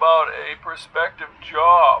calling about a prospective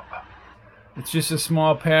job. It's just a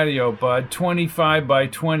small patio, Bud, 25 by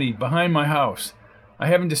 20, behind my house. I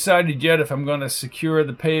haven't decided yet if I'm going to secure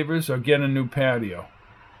the pavers or get a new patio.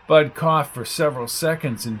 Bud coughed for several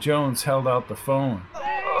seconds and Jones held out the phone.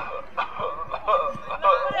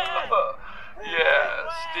 Yeah,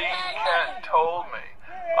 Steve Kent told me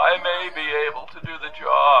I may be able to do the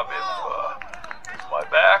job if my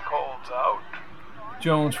back holds out.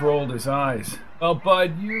 Jones rolled his eyes. Well,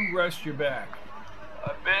 Bud, you rest your back.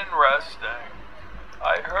 I've been resting.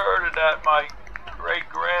 I heard it at my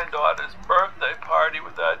great-granddaughter's birthday party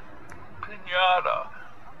with that piñata.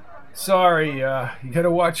 Sorry, you gotta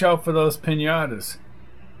watch out for those piñatas.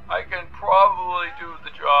 I can probably do the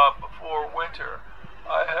job before winter.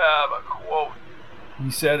 I have a quote. He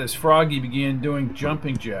said as Froggy began doing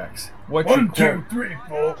jumping jacks. What's your quote? 1, 2, 3,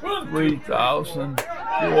 4.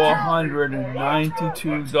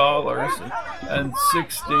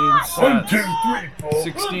 $3,492.16. 1, 2, 3, 4.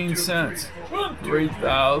 16 cents.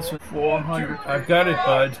 3,400. I've got it,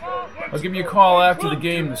 Bud. I'll give you a call after the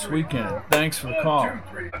game this weekend. Thanks for the call.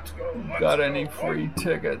 Got any free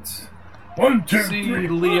tickets? 1, 2, See 3,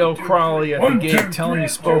 Leo Crowley at the gate. 2, Tell him you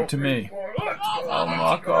 3, spoke to me. 4. I'll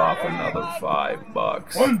knock off another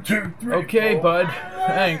 $5. 1, 2, 3. Okay, Bud.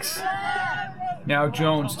 Thanks. Now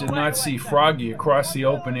Jones did not see Froggy across the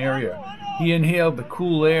open area. He inhaled the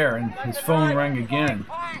cool air and his phone rang again.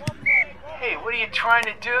 Hey, what are you trying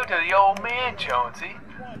to do to the old man, Jonesy?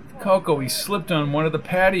 Coco, he slipped on one of the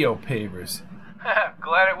patio pavers.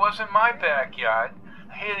 Glad it wasn't my backyard.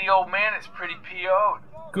 I hear the old man is pretty PO'd.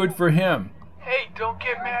 Good for him. Hey, don't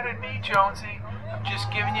get mad at me, Jonesy. I'm just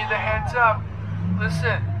giving you the heads up.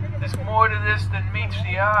 Listen, there's more to this than meets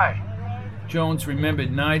the eye. Jones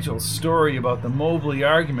remembered Nigel's story about the Mobley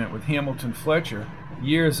argument with Hamilton Fletcher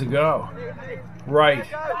years ago. Right.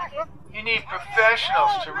 You need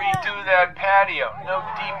professionals to redo that patio. No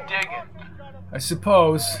deep digging. I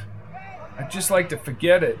suppose. I'd just like to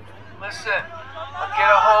forget it. Listen, I'll get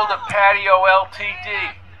a hold of Patio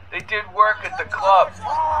LTD. They did work at the club.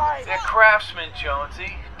 They're craftsmen,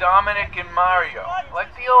 Jonesy. Dominic and Mario.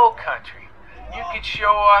 Like the old country. You could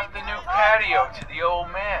show off the new patio to the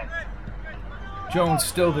old man. Jones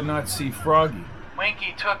still did not see Froggy.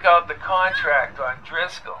 Winky took out the contract on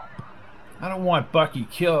Driscoll. I don't want Bucky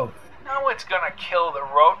killed. No one's gonna kill the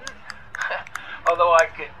rodent. Although I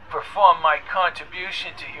could perform my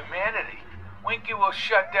contribution to humanity. Winky will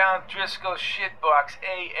shut down Driscoll's shitbox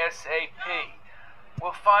ASAP.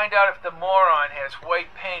 We'll find out if the moron has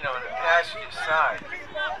white paint on the passenger side.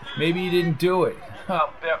 Maybe he didn't do it.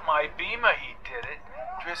 I'll bet my Beamer he did it.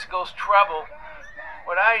 Driscoll's trouble.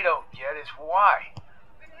 What I don't get is why.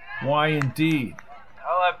 Why indeed?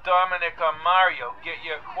 I'll have Dominic or Mario get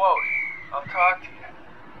you a quote. I'll talk to you.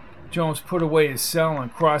 Jones put away his cell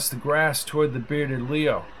and crossed the grass toward the bearded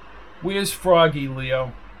Leo. Where's Froggy,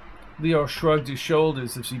 Leo? Leo shrugged his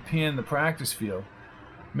shoulders as he panned the practice field.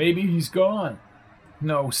 Maybe he's gone.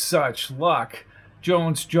 No such luck.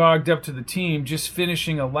 Jones jogged up to the team, just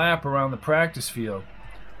finishing a lap around the practice field.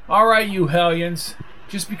 All right, you hellions.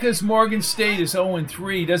 Just because Morgan State is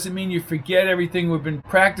 0-3 doesn't mean you forget everything we've been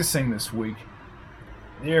practicing this week.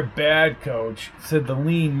 They're bad, Coach, said the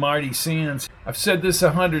lean Marty Sands. I've said this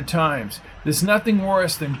 100 times. There's nothing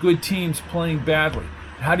worse than good teams playing badly.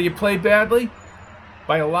 How do you play badly?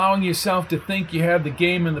 By allowing yourself to think you have the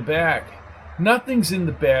game in the bag. Nothing's in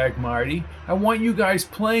the bag, Marty. I want you guys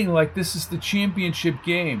playing like this is the championship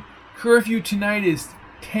game. Curfew tonight is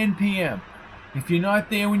 10 p.m. If you're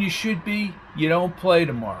not there when you should be, you don't play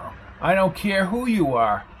tomorrow. I don't care who you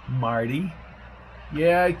are, Marty.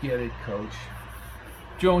 Yeah, I get it, Coach.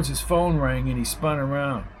 Jones's phone rang and he spun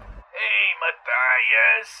around. Hey,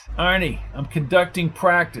 Matthias. Arnie, I'm conducting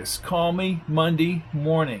practice. Call me Monday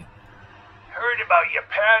morning. Heard about your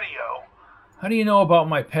patio. How do you know about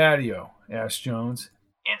my patio? Asked Jones.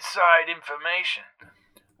 Inside information.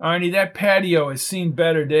 Arnie, that patio has seen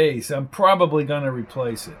better days. I'm probably going to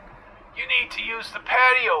replace it. You need to use the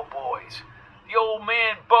patio boys. The old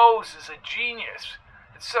man Bose is a genius.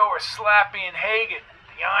 And so are Slappy and Hagen,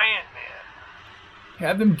 the Iron Man.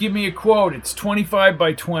 Have them give me a quote. It's 25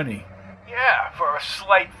 by 20. Yeah, for a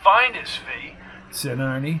slight finder's fee, said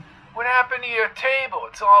Arnie. What happened to your table?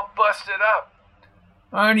 It's all busted up.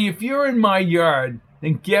 Arnie, if you're in my yard,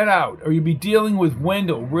 then get out, or you'll be dealing with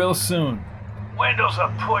Wendell real soon. Wendell's a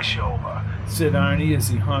pushover, said Arnie as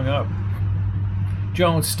he hung up.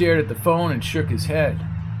 Jones stared at the phone and shook his head.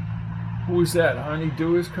 Who was that, Arnie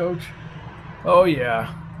Dewar's coach? Oh,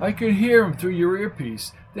 yeah. I could hear him through your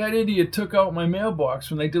earpiece. That idiot took out my mailbox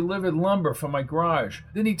when they delivered lumber from my garage.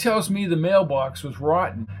 Then he tells me the mailbox was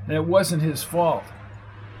rotten and it wasn't his fault.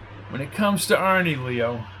 When it comes to Arnie,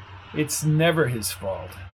 Leo, it's never his fault.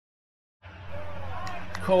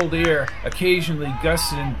 Cold air occasionally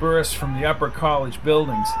gusted and burst from the upper college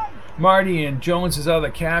buildings. Marty and Jones's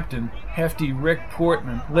other captain, hefty Rick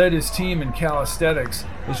Portman, led his team in calisthenics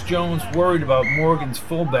as Jones worried about Morgan's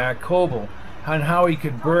fullback, Coble, on how he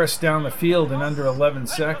could burst down the field in under 11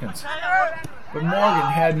 seconds. But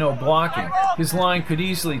Morgan had no blocking. His line could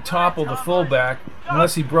easily topple the fullback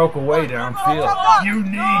unless he broke away downfield. You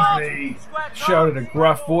need me, shouted a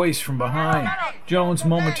gruff voice from behind. Jones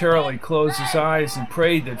momentarily closed his eyes and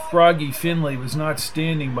prayed that Froggy Finley was not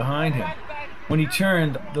standing behind him. When he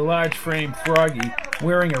turned, the large-framed Froggy,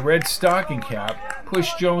 wearing a red stocking cap,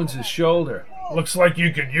 pushed Jones's shoulder. Looks like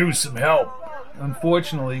you could use some help.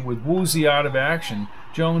 Unfortunately, with Woozy out of action,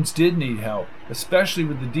 Jones did need help, especially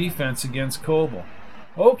with the defense against Coble.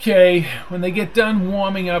 Okay, when they get done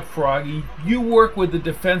warming up, Froggy, you work with the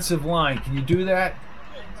defensive line. Can you do that?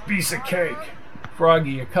 Piece of cake.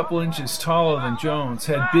 Froggy, a couple inches taller than Jones,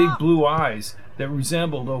 had big blue eyes that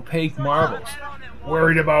resembled opaque marbles.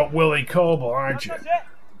 Worried about Willie Coble, aren't you?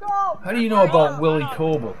 How do you know about Willie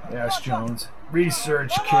Coble? Asked Jones.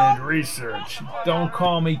 Research, kid, research. Don't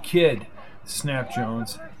call me kid, snapped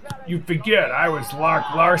Jones. You forget I was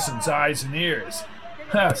Lark Larson's eyes and ears.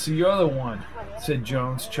 Ha, so you're the one, said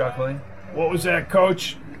Jones, chuckling. What was that,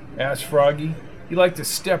 Coach? Asked Froggy. He liked to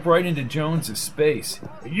step right into Jones's space.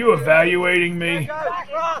 Are you evaluating me?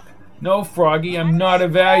 No, Froggy, I'm not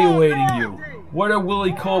evaluating you. What are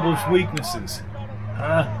Willie Coble's weaknesses?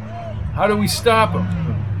 Huh? How do we stop him?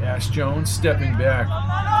 Asked Jones, stepping back.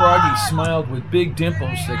 Froggy smiled with big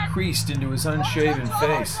dimples that creased into his unshaven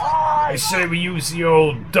face. I say we use the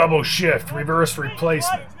old double shift, reverse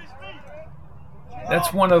replacement.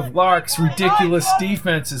 That's one of Lark's ridiculous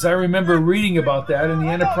defenses. I remember reading about that in the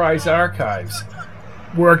Enterprise archives.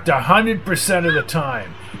 Worked 100% of the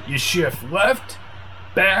time. You shift left,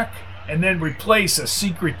 back, and then replace a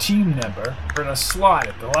secret team member in a slot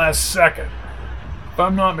at the last second. If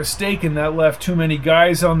I'm not mistaken, that left too many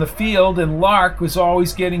guys on the field, and Lark was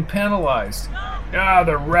always getting penalized. Ah,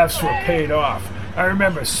 the refs were paid off. I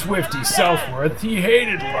remember Swifty Southworth. He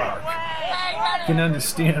hated Lark. I can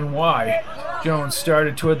understand why. Jones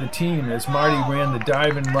started toward the team as Marty ran the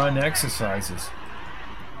dive and run exercises.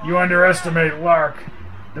 You underestimate Lark.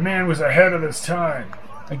 The man was ahead of his time.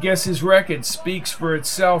 I guess his record speaks for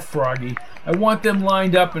itself, Froggy. I want them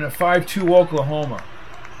lined up in a 5-2 Oklahoma.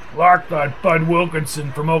 Lark thought Bud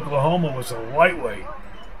Wilkinson from Oklahoma was a lightweight.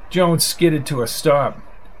 Jones skidded to a stop.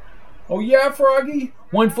 Oh yeah, Froggy?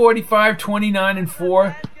 145, 29, and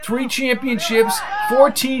 4. 3 championships,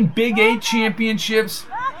 14 Big 8 championships.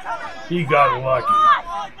 He got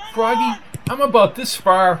lucky. Froggy, I'm about this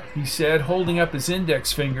far, he said, holding up his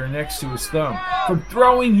index finger next to his thumb, from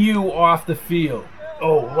throwing you off the field.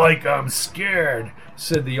 Oh, like I'm scared,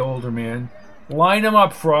 said the older man. Line 'em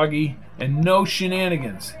up, Froggy, and no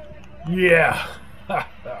shenanigans. Yeah.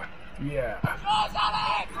 Yeah.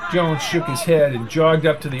 Jones shook his head and jogged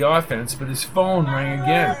up to the offense, but his phone rang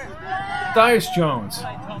again. Matthias Jones.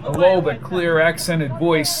 A low but clear accented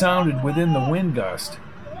voice sounded within the wind gust.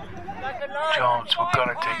 Jones, we're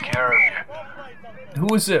gonna take care of you.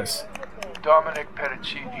 Who is this? Dominic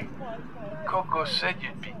Petticini. Coco said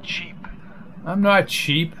you'd be cheap. I'm not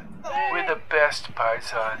cheap. We're the best,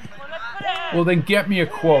 Paisan. Well, then get me a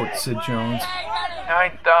quote, said Jones.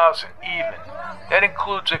 9,000 even. That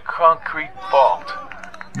includes a concrete vault.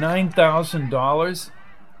 $9,000?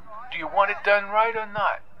 Do you want it done right or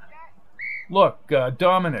not? Look,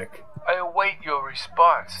 Dominic, I await your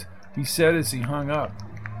response, he said as he hung up.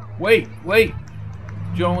 Wait.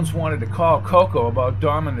 Jones wanted to call Coco about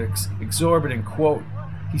Dominic's exorbitant quote.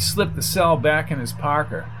 He slipped the cell back in his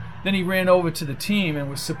parka. Then he ran over to the team and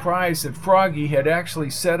was surprised that Froggy had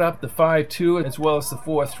actually set up the 5-2 as well as the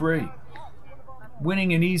 4-3.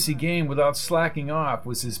 Winning an easy game without slacking off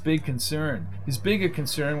was his big concern. His bigger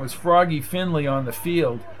concern was Froggy Finley on the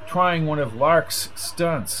field, trying one of Lark's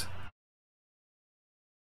stunts.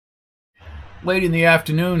 Late in the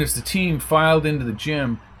afternoon, as the team filed into the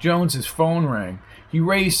gym, Jones's phone rang. He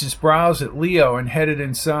raised his brows at Leo and headed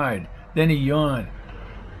inside. Then he yawned.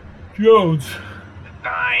 Jones.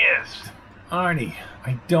 Matthias. Arnie,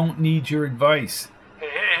 I don't need your advice.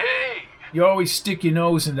 Hey. You always stick your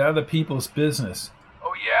nose into other people's business.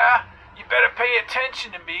 Oh yeah? You better pay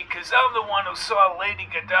attention to me, 'cause I'm the one who saw Lady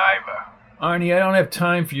Godiva. Arnie, I don't have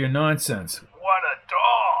time for your nonsense. What a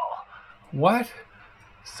doll. What?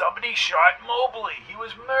 Somebody shot Mobley. He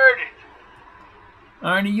was murdered.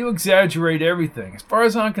 Arnie, you exaggerate everything. As far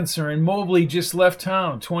as I'm concerned, Mobley just left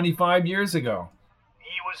town 25 years ago.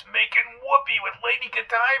 He was making whoopee with Lady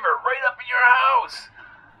Godiva right up in your house.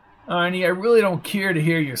 Arnie, I really don't care to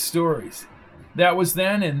hear your stories. That was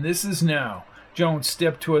then and this is now. Jones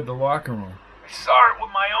stepped toward the locker room. I saw it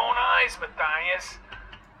with my own eyes, Matthias.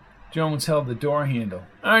 Jones held the door handle.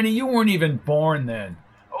 Arnie, you weren't even born then.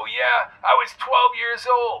 Oh yeah, I was 12 years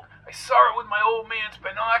old. I saw it with my old man's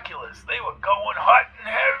binoculars. They were going hot and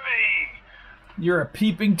heavy. You're a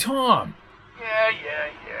peeping Tom.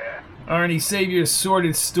 Yeah. Arnie, save your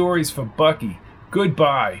sordid stories for Bucky.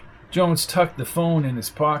 Goodbye. Jones tucked the phone in his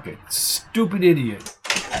pocket. Stupid idiot.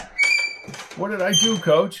 What did I do,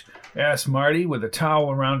 Coach? Asked Marty, with a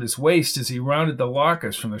towel around his waist as he rounded the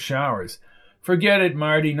lockers from the showers. Forget it,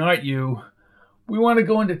 Marty, not you. We want to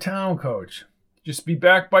go into town, Coach. Just be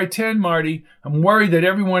back by 10, Marty. I'm worried that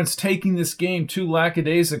everyone's taking this game too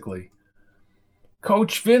lackadaisically.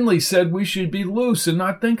 Coach Finley said we should be loose and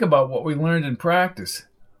not think about what we learned in practice.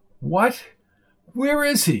 What? Where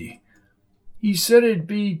is he? He said he'd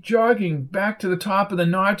be jogging back to the top of the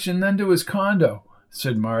notch and then to his condo,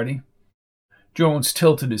 said Marty. Jones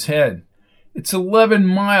tilted his head. It's 11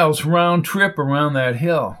 miles round trip around that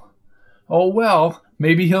hill. Oh well,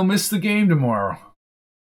 maybe he'll miss the game tomorrow.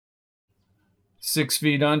 6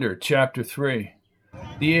 Feet Under, Chapter 3.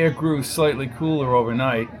 The air grew slightly cooler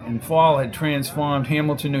overnight, and fall had transformed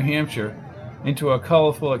Hamilton, New Hampshire, into a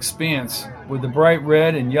colorful expanse with the bright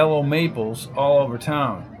red and yellow maples all over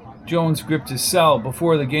town. Jones gripped his cell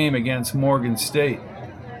before the game against Morgan State.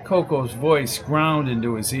 Coco's voice ground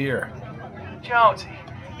into his ear. Jonesy,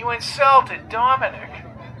 you insulted Dominic.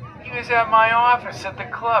 He was at my office at the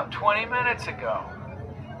club 20 minutes ago.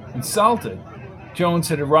 Insulted? Jones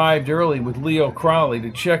had arrived early with Leo Crowley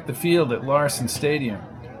to check the field at Larson Stadium.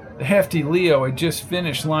 The hefty Leo had just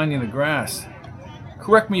finished lining the grass.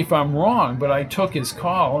 Correct me if I'm wrong, but I took his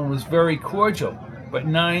call and was very cordial. But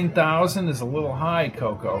 9,000 is a little high,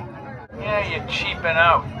 Coco. Yeah, you're cheaping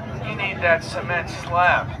out. You need that cement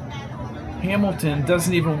slab. Hamilton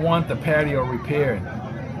doesn't even want the patio repaired.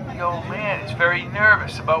 The old man is very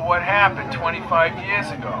nervous about what happened 25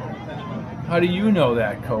 years ago. How do you know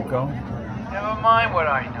that, Coco? Never mind what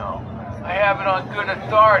I know. I have it on good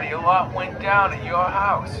authority a lot went down at your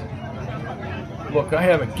house. Look, I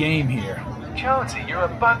have a game here. Jonesy, you're a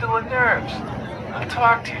bundle of nerves. I'll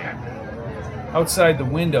talk to you. Outside the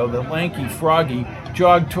window, the lanky Froggy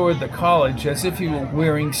jogged toward the college as if he were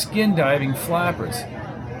wearing skin-diving flappers.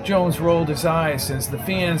 Jones rolled his eyes as the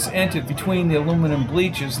fans entered between the aluminum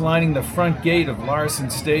bleachers lining the front gate of Larson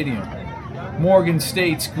Stadium. Morgan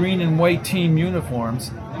State's green and white team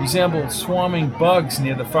uniforms resembled swarming bugs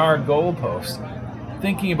near the far goalpost.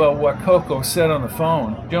 Thinking about what Coco said on the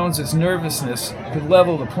phone, Jones's nervousness could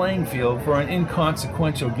level the playing field for an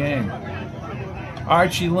inconsequential game.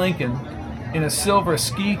 Archie Lincoln, in a silver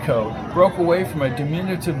ski coat, broke away from a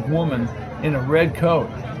diminutive woman in a red coat.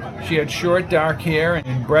 She had short dark hair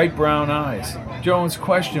and bright brown eyes. Jones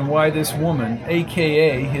questioned why this woman,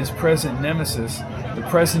 a.k.a. his present nemesis, the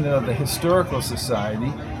president of the Historical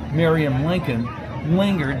Society, Miriam Lincoln,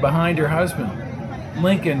 lingered behind her husband.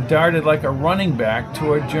 Lincoln darted like a running back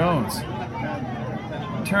toward Jones.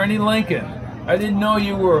 Attorney Lincoln, I didn't know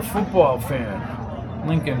you were a football fan.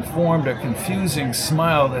 Lincoln formed a confusing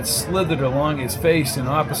smile that slithered along his face in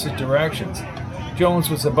opposite directions. Jones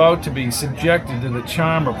was about to be subjected to the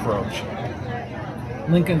charm approach.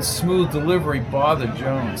 Lincoln's smooth delivery bothered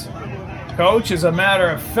Jones. Coach, as a matter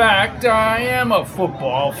of fact, I am a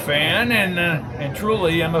football fan, and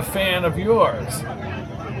truly am a fan of yours.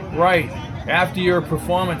 Right, after your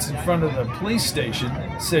performance in front of the police station,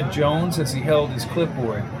 said Jones as he held his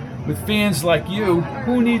clipboard. With fans like you,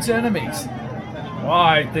 who needs enemies? Well,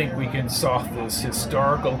 I think we can solve this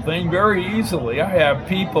historical thing very easily. I have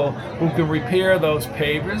people who can repair those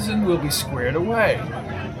pavers and we'll be squared away.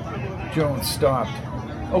 Jones stopped.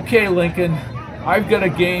 Okay, Lincoln, I've got a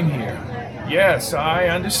game here. Yes, I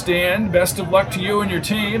understand. Best of luck to you and your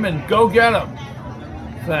team, and go get 'em.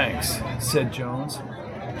 Thanks, said Jones.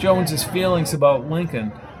 Jones's feelings about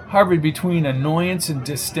Lincoln hovered between annoyance and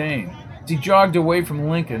disdain. As he jogged away from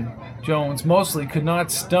Lincoln, Jones mostly could not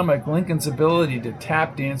stomach Lincoln's ability to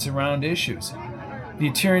tap dance around issues. The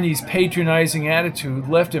attorney's patronizing attitude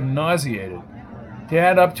left him nauseated. To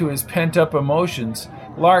add up to his pent-up emotions,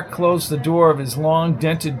 Lark closed the door of his long,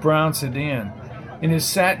 dented brown sedan. In his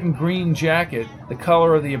satin green jacket, the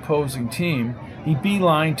color of the opposing team, He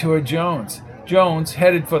beelined toward Jones. Jones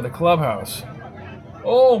headed for the clubhouse.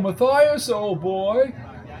 "Oh, Matthias, old boy."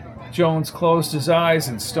 Jones closed his eyes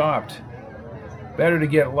and stopped. Better to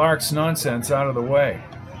get Lark's nonsense out of the way.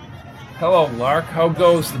 "Hello, Lark. How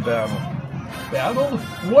goes the battle?" "Battle?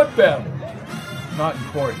 What battle?" "Not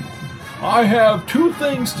important." "I have two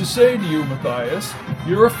things to say to you, Matthias.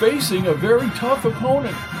 You're facing a very tough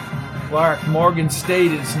opponent." "Lark, Morgan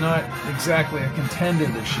State is not exactly a contender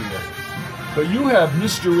this year." "But you have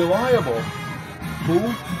Mr. Reliable."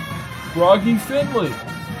 "Who?" "Groggy Finley."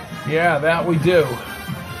 "Yeah, that we do.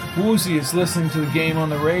 Woozy is listening to the game on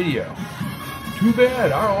the radio." "Too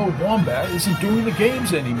bad our old Wombat isn't doing the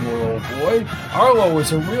games anymore, old boy. Arlo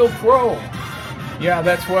is a real pro." "Yeah,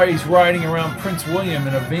 that's why he's riding around Prince William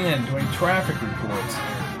in a van doing traffic reports."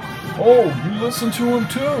 "Oh, you listen to him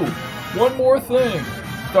too. One more thing."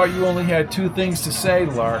 "Thought you only had two things to say,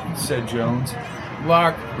 Lark," said Jones.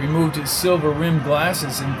 Lark removed his silver-rimmed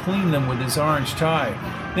glasses and cleaned them with his orange tie.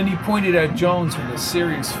 Then he pointed at Jones with a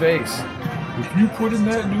serious face. "If you put in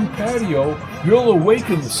that new patio, you'll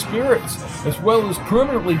awaken the spirits, as well as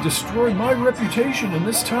permanently destroy my reputation in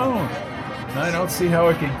this town." "I don't see how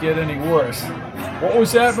it could get any worse." "What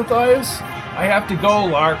was that, Matthias?" "I have to go,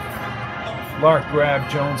 Lark." Lark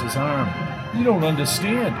grabbed Jones's arm. "You don't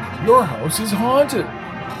understand. Your house is haunted."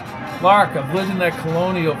 "Lark, I've lived in that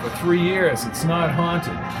colonial for 3 years. It's not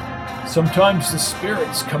haunted." "Sometimes the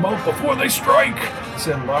spirits come out before they strike,"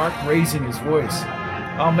 said Lark, raising his voice.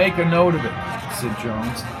 "I'll make a note of it," said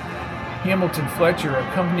Jones. Hamilton Fletcher,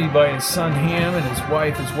 accompanied by his son Ham and his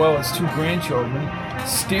wife as well as 2 grandchildren,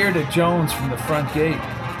 stared at Jones from the front gate.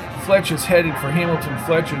 Fletcher's headed for Hamilton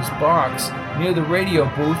Fletcher's box near the radio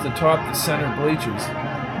booth atop the center bleachers.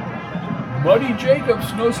 "Muddy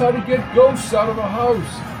Jacobs knows how to get ghosts out of a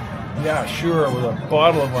house." "Yeah, sure, with a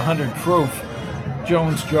bottle of 100 proof."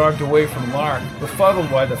 Jones jogged away from Lark, befuddled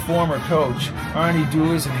by the former coach. Arnie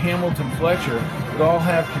Dewars and Hamilton Fletcher would all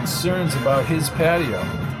have concerns about his patio.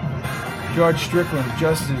 George Strickland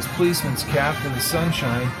adjusted his policeman's cap to the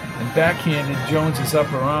sunshine and backhanded Jones's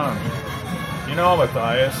upper arm. "You know,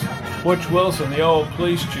 Matthias, Butch Wilson, the old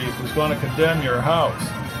police chief, is going to condemn your house."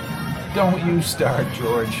 "Don't you start,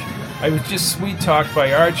 George. I was just sweet-talked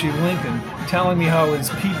by Archie Lincoln telling me how his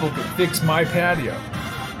people could fix my patio."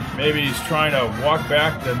 "Maybe he's trying to walk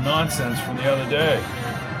back the nonsense from the other day."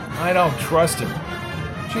 "I don't trust him."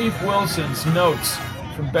 "Chief Wilson's notes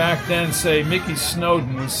from back then say Mickey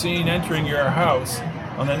Snowden was seen entering your house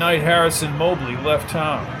on the night Harrison Mobley left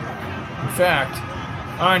town. In fact,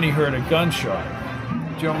 Arnie heard a gunshot."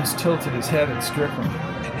 Jones tilted his head at Strickland.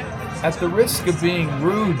 "At the risk of being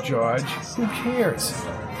rude, George, who cares?"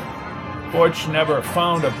 "Butch never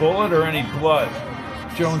found a bullet or any blood."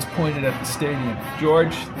 Jones pointed at the stadium.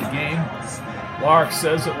 "George, the game?" "Lark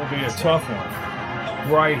says it will be a tough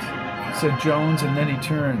one." "Right," said Jones, and then he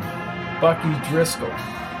turned. "Bucky Driscoll."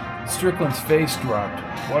 Strickland's face dropped.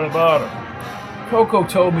 "What about him?" "Coco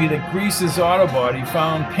told me that Grease's auto body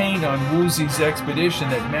found paint on Woozy's expedition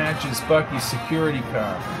that matches Bucky's security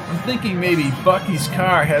car. I'm thinking maybe Bucky's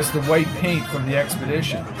car has the white paint from the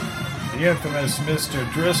expedition." "The infamous Mr.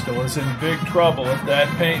 Driscoll is in big trouble if that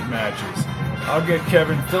paint matches. I'll get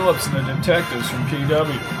Kevin Phillips and the detectives from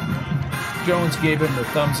PW." Jones gave him the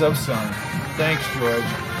thumbs-up sign. "Thanks, George.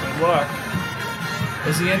 Good luck."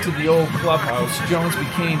 As he entered the old clubhouse, Jones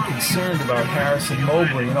became concerned about Harrison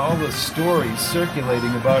Mobley and all the stories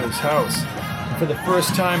circulating about his house. And for the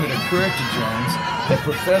first time it occurred to Jones that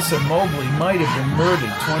Professor Mobley might have been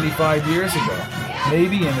murdered 25 years ago,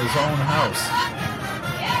 maybe in his own house.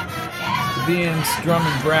 The band's drum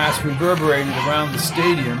and brass reverberated around the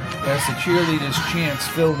stadium as the cheerleaders' chants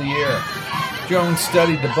filled the air. Jones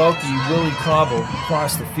studied the bulky Willie Cobble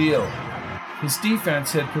across the field. His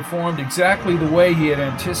defense had performed exactly the way he had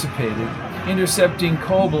anticipated, intercepting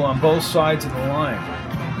Coble on both sides of the line.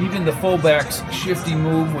 Even the fullback's shifty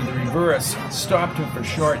move with the reverse stopped him for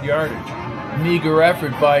short yardage. A meager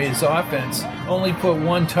effort by his offense only put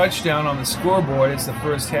 1 touchdown on the scoreboard as the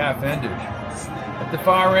first half ended. At the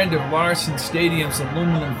far end of Larson Stadium's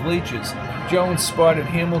aluminum bleachers, Jones spotted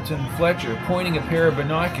Hamilton Fletcher pointing a pair of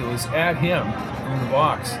binoculars at him from the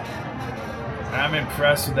box. "I'm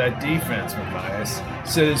impressed with that defense, Matthias,"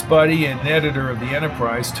 said his buddy and editor of the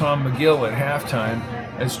Enterprise, Tom McGill, at halftime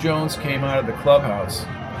as Jones came out of the clubhouse.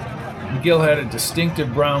 McGill had a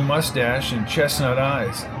distinctive brown mustache and chestnut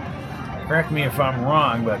eyes. "Correct me if I'm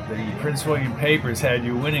wrong, but the Prince William papers had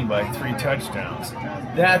you winning by 3 touchdowns.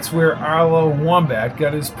 That's where Arlo Wombat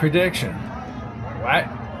got his prediction." "What?"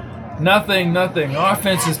 Nothing.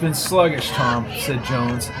 Offense has been sluggish, Tom," said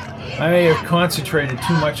Jones. "I may have concentrated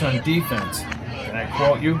too much on defense." "Can I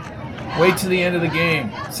quote you?" Wait till the end of the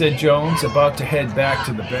game, said Jones, about to head back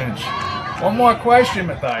to the bench. One more question,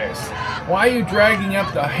 Matthias. Why are you dragging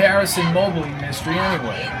up the Harrison Mobley mystery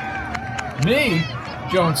anyway? Me?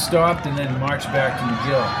 Jones stopped and then marched back to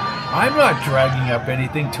McGill. I'm not dragging up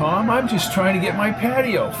anything, Tom. I'm just trying to get my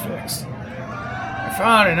patio fixed. I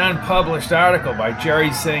found an unpublished article by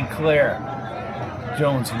Jerry St. Clair.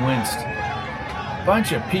 Jones winced. A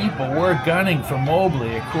bunch of people were gunning for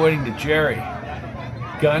Mobley, according to Jerry.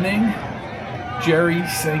 Gunning? Jerry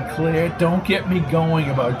St. Clair? Don't get me going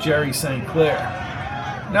about Jerry St. Clair.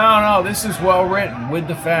 No, this is well written, with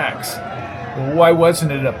the facts. Well, why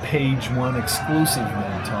wasn't it a page one exclusive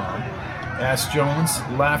then, Tom? Asked Jones,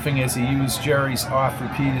 laughing as he used Jerry's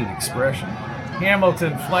oft-repeated expression.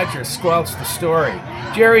 Hamilton Fletcher squelched the story.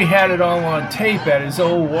 Jerry had it all on tape at his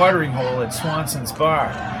old watering hole at Swanson's bar.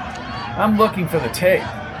 I'm looking for the tape.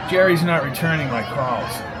 Jerry's not returning my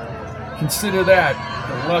calls. Consider that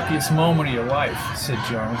the luckiest moment of your life, said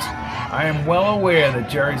Jones. I am well aware that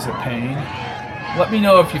Jerry's a pain. Let me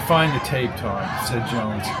know if you find the tape, Tom, said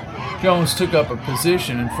Jones. Jones took up a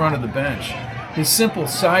position in front of the bench. His simple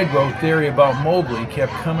side road theory about Mobley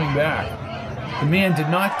kept coming back. The man did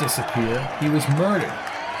not disappear. He was murdered.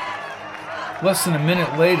 Less than a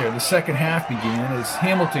minute later, the second half began as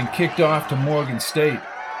Hamilton kicked off to Morgan State.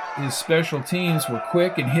 His special teams were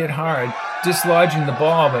quick and hit hard, dislodging the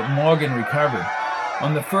ball, but Morgan recovered.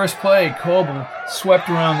 On the first play, Coble swept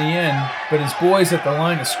around the end, but his boys at the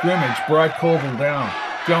line of scrimmage brought Coble down.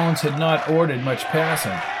 Jones had not ordered much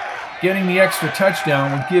passing. Getting the extra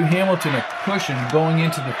touchdown would give Hamilton a cushion going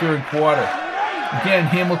into the third quarter. Again,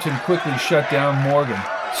 Hamilton quickly shut down Morgan.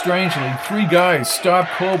 Strangely, 3 guys stopped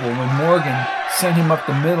Coble when Morgan sent him up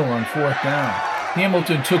the middle on fourth down.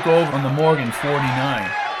 Hamilton took over on the Morgan 49.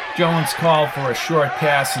 Jones called for a short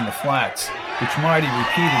pass in the flats, which Marty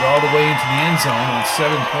repeated all the way into the end zone on 7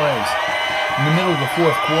 plays. In the middle of the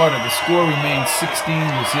fourth quarter, the score remained 16-0.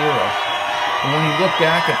 But when he looked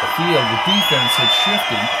back at the field, the defense had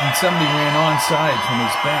shifted and somebody ran onside from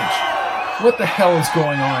his bench. What the hell is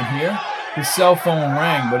going on here? His cell phone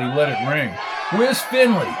rang, but he let it ring. Where's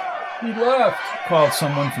Finley? He left, called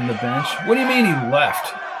someone from the bench. What do you mean he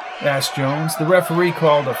left? Asked Jones. The referee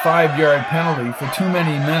called a 5-yard penalty for too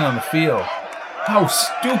many men on the field. How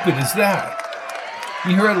stupid is that?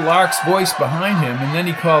 He heard Lark's voice behind him, and then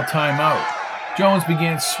he called timeout. Jones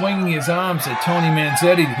began swinging his arms at Tony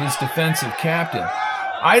Manzetti, his defensive captain.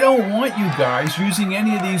 I don't want you guys using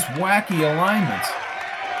any of these wacky alignments.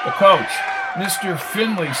 The coach, Mr.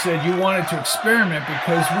 Finley, said you wanted to experiment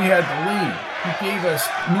because we had the lead. He gave us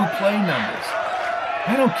new play numbers.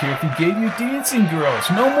 I don't care if he gave you dancing girls.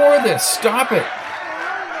 No more of this. Stop it.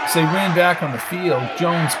 As they ran back on the field,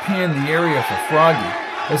 Jones panned the area for Froggy.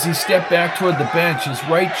 As he stepped back toward the bench, his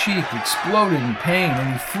right cheek exploded in pain,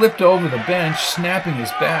 and he flipped over the bench, snapping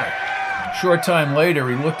his back. A short time later,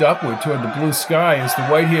 he looked upward toward the blue sky as the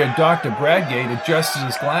white-haired Dr. Bradgate adjusted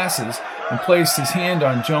his glasses and placed his hand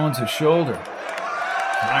on Jones's shoulder.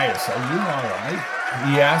 Matthias, are you all right?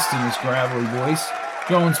 He asked in his gravelly voice.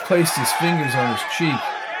 Jones placed his fingers on his cheek.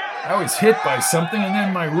 I was hit by something and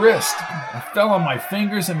then my wrist. I fell on my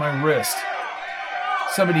fingers and my wrist.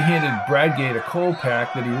 Somebody handed Bradgate a cold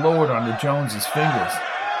pack that he lowered onto Jones's fingers.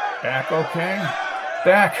 Back okay?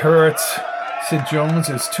 Back hurts, said Jones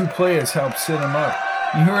as 2 players helped sit him up.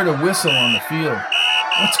 He heard a whistle on the field.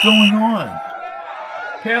 What's going on?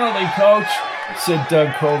 Penalty, coach, said Doug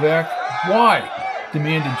Kovac. Why?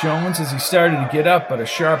 Demanded Jones as he started to get up, but a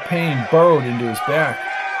sharp pain burrowed into his back.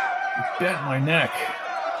 It bent my neck.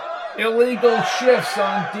 Illegal shifts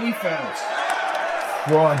on defense.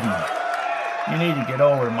 Froggy. You need to get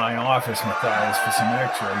over to my office, Matthias, for some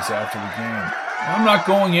x-rays after the game. I'm not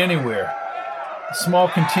going anywhere. A small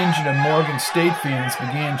contingent of Morgan State fans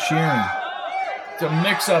began cheering. It's a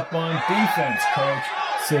mix-up on defense, coach,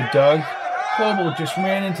 said Doug. Coble just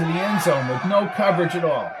ran into the end zone with no coverage at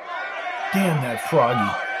all. Damn that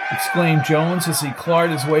Froggy, exclaimed Jones as he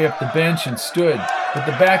clawed his way up the bench and stood, but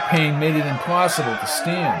the back pain made it impossible to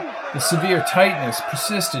stand. The severe tightness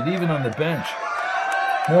persisted even on the bench.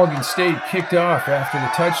 Morgan State kicked off after the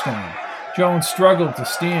touchdown. Jones struggled to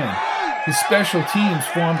stand. His special teams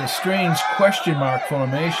formed a strange question mark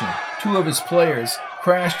formation. 2 of his players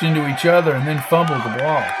crashed into each other and then fumbled the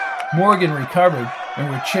ball. Morgan recovered and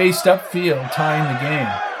were chased upfield, tying the game.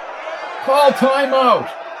 Call timeout!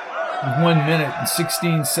 With 1 minute and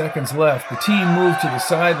 16 seconds left, the team moved to the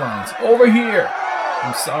sidelines. Over here!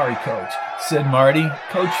 I'm sorry, coach, said Marty.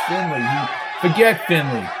 Coach Finley, forget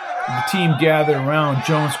Finley. The team gathered around.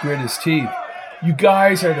 Jones grit his teeth. You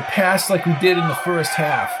guys are to pass like we did in the first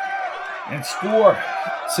half. And score,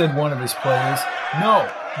 said one of his players. No,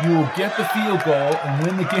 You will get the field goal and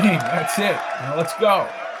win the game. That's it. Now let's go.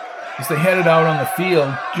 As they headed out on the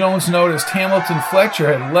field, Jones noticed Hamilton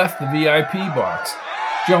Fletcher had left the VIP box.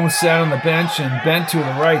 Jones sat on the bench and bent to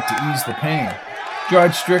the right to ease the pain.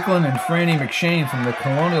 George Strickland and Franny McShane from the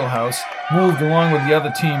Colonial House moved along with the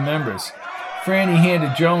other team members. Franny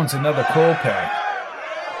handed Jones another coal pack.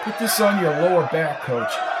 "Put this on your lower back,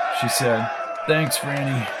 Coach," she said. "Thanks,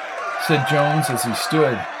 Franny," said Jones as he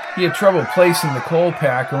stood. He had trouble placing the coal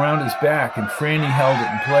pack around his back, and Franny held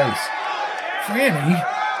it in place. "Franny?"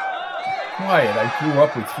 "Quiet, I grew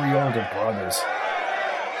up with 3 older brothers."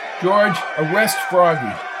 "George, arrest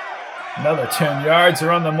Froggy." "Another 10 yards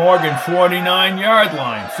or on the Morgan 49-yard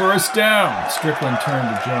line. First down." Strickland turned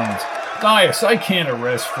to Jones. "Matthias, I can't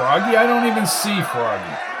arrest Froggy. I don't even see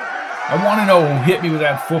Froggy. I want to know who hit me with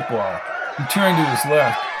that football." He turned to his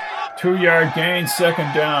left. 2-yard gain,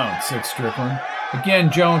 second down," said Strickland. Again,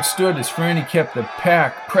 Jones stood as Franny kept the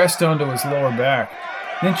pack pressed onto his lower back.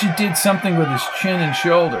 Then she did something with his chin and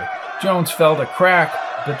shoulder. Jones felt a crack,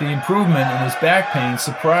 but the improvement in his back pain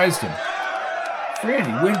surprised him.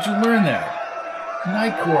 "Franny, where did you learn that?"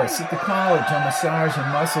 "Night course at the college on massage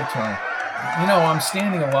and muscle tone. You know, I'm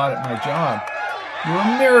standing a lot at my job." "You're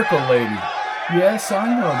a miracle lady." "Yes, I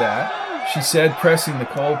know that," she said, pressing the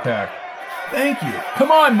coal pack. "Thank you.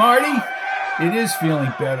 Come on, Marty." "It is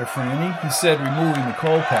feeling better, Franny," he said, removing the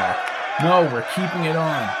coal pack. "No, we're keeping it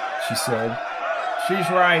on," she said. "She's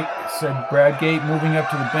right," said Bradgate, moving up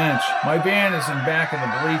to the bench. "My van is in back of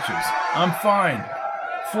the bleachers. I'm fine."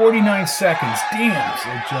 49 seconds. "Damn,"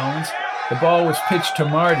 said Jones. The ball was pitched to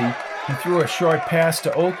Marty and threw a short pass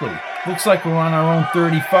to Oakley. "Looks like we're on our own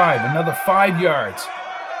 35. Another 5 yards.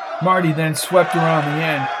 Marty then swept around the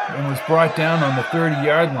end and was brought down on the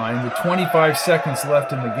 30-yard line with 25 seconds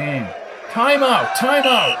left in the game. "Timeout!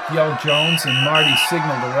 Timeout!" yelled Jones, and Marty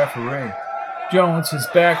signaled the referee. Jones, his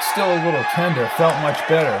back still a little tender, felt much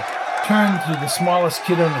better, turned to the smallest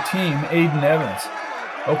kid on the team, Aiden Evans.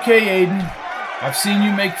 "Okay, Aiden, I've seen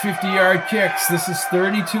you make 50-yard kicks. This is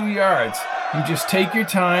 32 yards. You just take your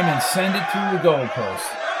time and send it through the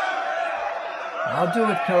goalpost." "I'll do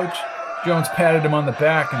it, Coach." Jones patted him on the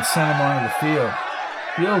back and sent him onto the field.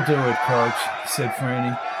 "You'll do it, Coach," said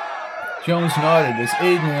Franny. Jones nodded as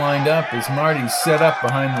Aiden lined up as Marty set up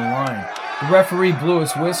behind the line. The referee blew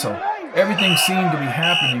his whistle. Everything seemed to be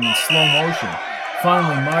happening in slow motion.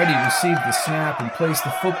 Finally, Marty received the snap and placed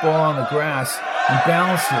the football on the grass and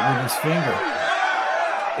balanced it with his finger.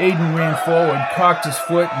 Aiden ran forward, cocked his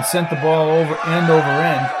foot, and sent the ball over end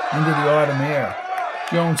into the autumn air.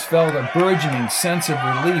 Jones felt a burgeoning sense of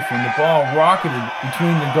relief when the ball rocketed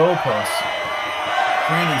between the goalposts.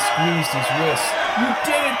 Franny squeezed his wrist. "You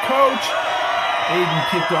did it, Coach!" Aiden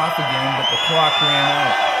kicked off again, but the clock ran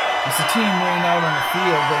out. As the team ran out on the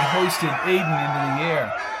field, they hoisted Aiden into the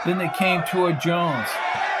air. Then they came toward Jones.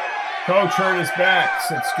 "Coach hurt his back,"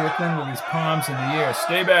 said Strickland with his palms in the air.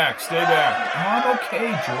 Stay back. "I'm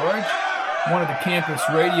okay, George." One of the campus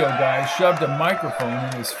radio guys shoved a microphone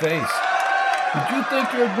in his face. "Did you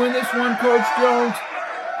think you'd win this one, Coach Jones?"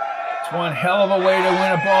 "It's one hell of a way to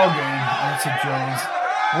win a ball game," answered Jones.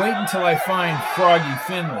 "Wait until I find Froggy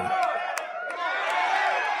Finley."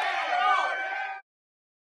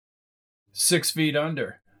 6 Feet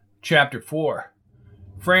Under, Chapter 4.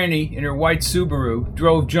 Franny, in her white Subaru,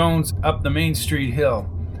 drove Jones up the Main Street hill.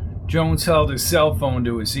 Jones held his cell phone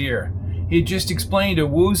to his ear. He had just explained to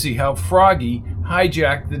Woozy how Froggy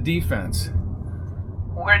hijacked the defense.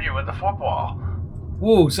 Where'd you with the football?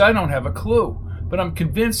 "Woos, I don't have a clue, but I'm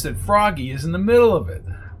convinced that Froggy is in the middle of it."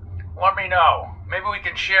 Let me know. Maybe we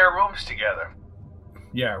can share rooms together.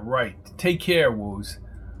 "Yeah, right. Take care, Woos."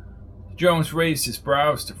 Jones raised his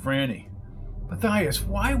brows to Franny. "Matthias,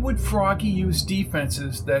 why would Froggy use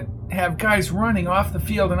defenses that have guys running off the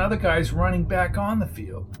field and other guys running back on the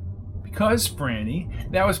field?" "Because,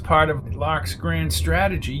 Franny, that was part of Lark's grand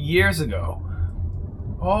strategy years ago."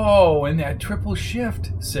 "Oh, and that triple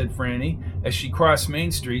shift," said Franny as she crossed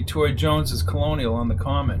Main Street toward Jones's Colonial on the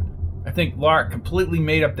Common. "I think Lark completely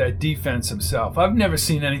made up that defense himself. I've never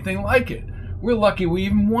seen anything like it. We're lucky we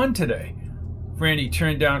even won today." Franny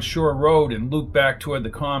turned down Shore Road and looped back toward the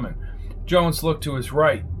Common. Jones looked to his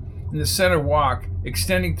right. In the center walk,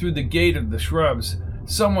 extending through the gate of the shrubs,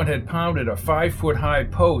 someone had pounded a 5-foot-high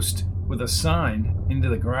post with a sign into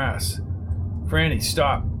the grass. Franny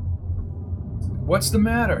stopped. "What's the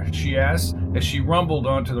matter?" she asked as she rumbled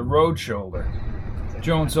onto the road shoulder.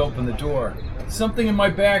 Jones opened the door. "Something in my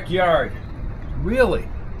backyard." "Really?"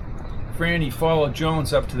 Franny followed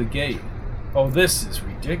Jones up to the gate. "Oh, this is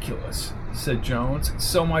ridiculous," said Jones.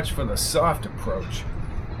 "So much for the soft approach."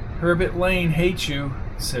 "Herbert Lane hates you,"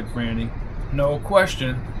 said Franny. No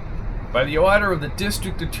question. By the order of the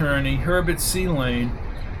District Attorney, Herbert C. Lane,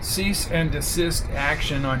 cease and desist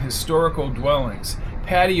action on historical dwellings.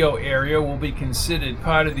 Patio area will be considered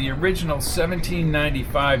part of the original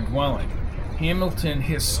 1795 dwelling. Hamilton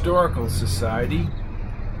Historical Society.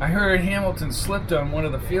 I heard Hamilton slipped on one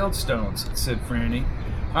of the fieldstones, said Franny.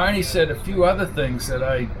 Arnie said a few other things that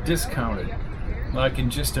I discounted. I can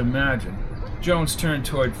just imagine. Jones turned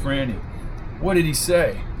toward Franny. What did he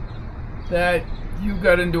say? That you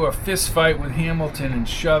got into a fist fight with Hamilton and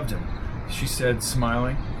shoved him, she said,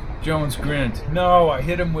 smiling. Jones grinned. No, I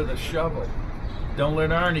hit him with a shovel. Don't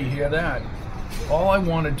let Arnie hear that. All I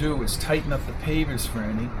want to do is tighten up the pavers,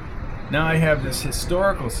 Franny. Now I have this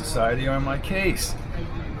historical society on my case.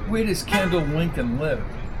 Where does Kendall Lincoln live?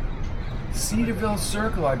 Cedarville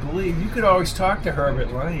Circle, I believe. You could always talk to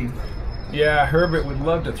Herbert Lane. Yeah, Herbert would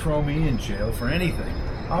love to throw me in jail for anything.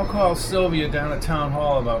 I'll call Sylvia down at Town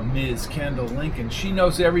Hall about Ms. Kendall Lincoln. She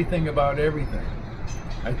knows everything about everything.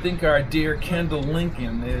 I think our dear Kendall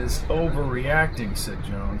Lincoln is overreacting, said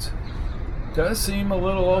Jones. Does seem a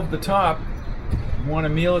little over the top. Want a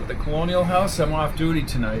meal at the Colonial House? I'm off duty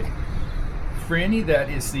tonight. Franny, that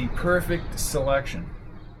is the perfect selection.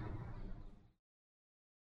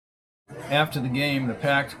 After the game, the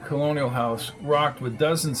packed Colonial House rocked with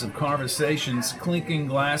dozens of conversations, clinking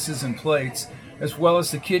glasses and plates, as well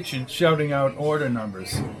as the kitchen shouting out order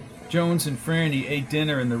numbers. Jones and Franny ate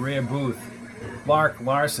dinner in the rear booth. Lark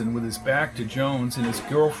Larson, with his back to Jones, and his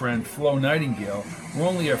girlfriend, Flo Nightingale, were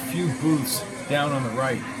only a few booths down on the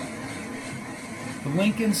right. The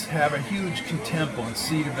Lincolns have a huge contempt on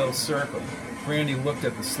Cedarville Circle. Franny looked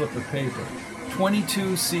at the slip of paper.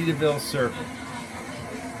 22 Cedarville Circle.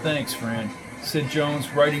 Thanks, Fran, said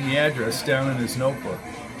Jones, writing the address down in his notebook.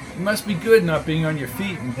 You must be good not being on your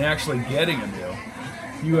feet and actually getting a meal.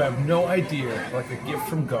 You have no idea, like a gift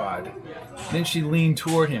from God. Then she leaned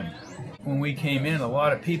toward him. When we came in, a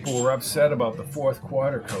lot of people were upset about the fourth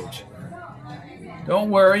quarter coach. Don't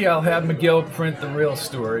worry, I'll have McGill print the real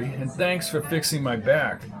story, and thanks for fixing my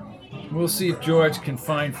back. We'll see if George can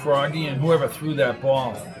find Froggy and whoever threw that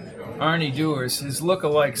ball. Arnie Dewars, his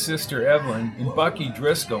look-alike sister Evelyn, and Bucky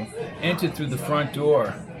Driscoll entered through the front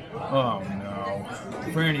door. Oh, no.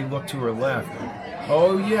 Franny looked to her left.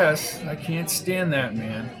 Oh, yes, I can't stand that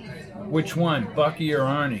man. Which one, Bucky or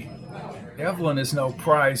Arnie? Evelyn is no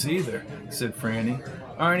prize either, said Franny.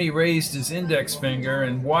 Arnie raised his index finger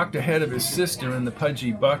and walked ahead of his sister and the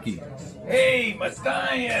pudgy Bucky. Hey,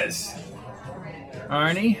 Matthias!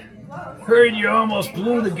 Arnie? Heard you almost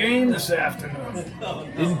blew the game this afternoon.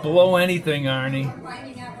 Didn't blow anything, Arnie.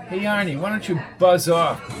 Hey, Arnie, why don't you buzz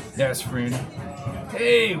off? Asked Franny.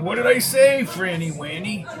 Hey, what did I say, Franny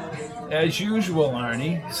Wanny? As usual,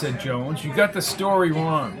 Arnie, said Jones. You got the story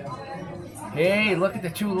wrong. Hey, look at the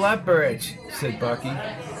two lovebirds, said Bucky.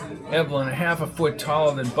 Evelyn, a half a foot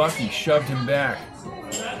taller than Bucky, shoved him back.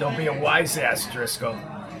 Don't be a wise ass, Driscoll.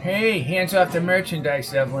 Hey, hands off the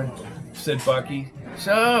merchandise, Evelyn, said Bucky.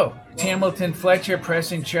 So, Hamilton Fletcher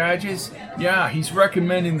pressing charges? Yeah, he's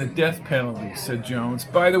recommending the death penalty, said Jones.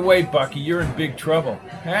 By the way, Bucky, you're in big trouble.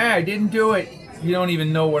 Hey, I didn't do it. You don't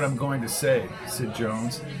even know what I'm going to say, said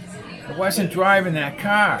Jones. I wasn't driving that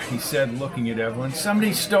car, he said, looking at Evelyn.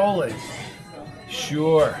 Somebody stole it.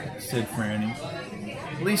 Sure, said Franny.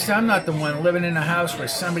 At least I'm not the one living in a house where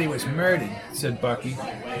somebody was murdered, said Bucky.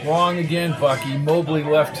 Wrong again, Bucky. Mobley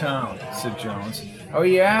left town, said Jones. Oh,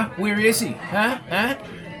 yeah? Where is he? Huh?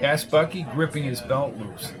 Asked Bucky, gripping his belt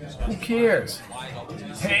loose. Who cares?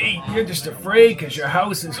 Hey, you're just afraid because your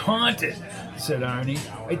house is haunted, said Arnie.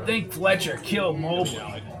 I think Fletcher killed Mobley.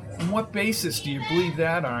 On what basis do you believe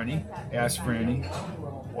that, Arnie? Asked Franny.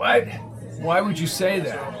 What? Why would you say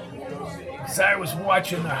that? Because I was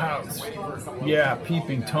watching the house. Yeah,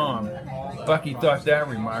 peeping Tom. Bucky thought that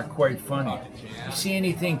remark quite funny. You see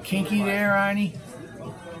anything kinky there, Arnie?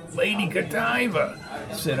 Lady Godiva,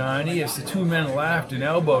 said Arnie as the two men laughed and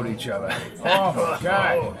elbowed each other. Oh, my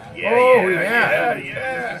God.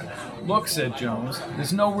 Yeah. Look, said Jones,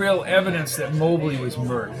 there's no real evidence that Mobley was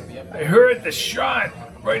murdered. I heard the shot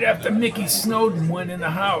right after Mickey Snowden went in the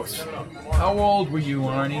house. How old were you,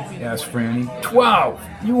 Arnie? Asked Franny. 12.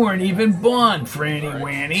 You weren't even born, Franny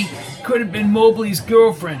Wanny. Could have been Mobley's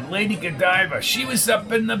girlfriend, Lady Godiva. She was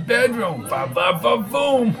up in the bedroom.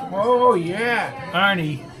 Va-va-va-voom. Oh, yeah.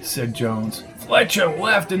 Arnie, said Jones. Fletcher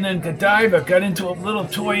left and then Godiva got into a little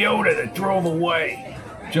Toyota that drove away.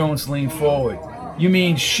 Jones leaned forward. You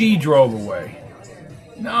mean she drove away?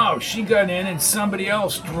 No, she got in and somebody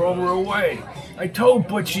else drove her away. I told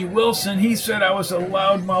Butchie Wilson, he said I was a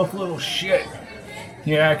loudmouth little shit.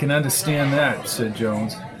 Yeah, I can understand that, said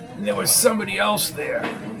Jones. And there was somebody else there.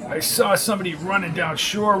 I saw somebody running down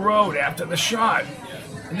Shore Road after the shot.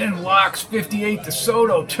 And then Locke's 58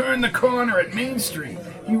 DeSoto turned the corner at Main Street.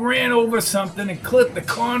 He ran over something and clipped the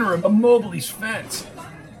corner of Mobley's fence.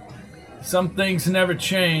 Some things never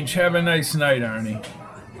change. Have a nice night, Arnie.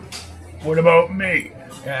 What about me?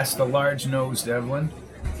 Asked the large-nosed Evelyn.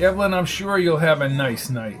 Evelyn, I'm sure you'll have a nice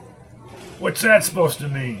night. What's that supposed to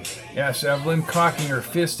mean? Asked Evelyn, cocking her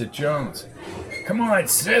fist at Jones. Come on,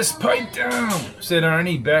 sis, pipe down, said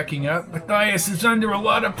Arnie, backing up. Matthias is under a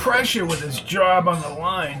lot of pressure with his job on the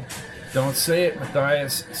line. Don't say it,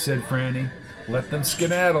 Matthias, said Franny. Let them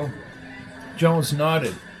skedaddle. Jones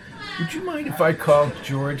nodded. Would you mind if I called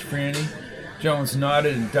George, Franny? Jones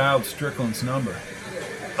nodded and dialed Strickland's number.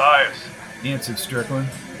 Matthias, answered Strickland.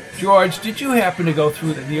 George, did you happen to go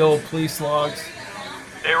through the old police logs?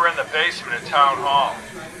 they were in the basement of Town Hall.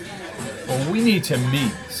 Well, we need to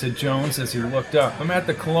meet, said Jones as he looked up. I'm at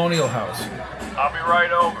the Colonial House. I'll be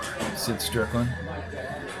right over, said Strickland.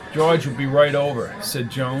 George will be right over, said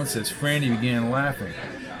Jones as Franny began laughing.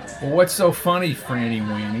 Well, what's so funny, Franny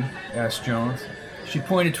Waney? Asked Jones. She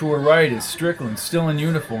pointed to her right as Strickland, still in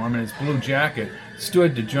uniform in his blue jacket,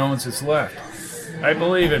 stood to Jones's left. I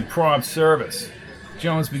believe in prompt service.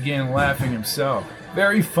 Jones began laughing himself.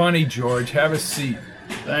 Very funny, George. Have a seat.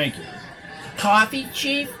 Thank you. Coffee,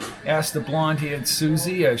 Chief? Asked the blonde-haired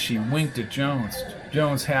Susie as she winked at Jones.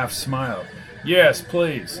 Jones half smiled. Yes,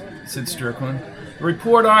 please, said Strickland. The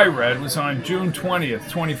report I read was on June 20th,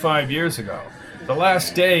 25 years ago. The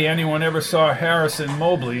last day anyone ever saw Harrison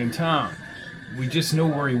Mobley in town. We just knew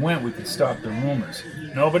where he went, we could stop the rumors.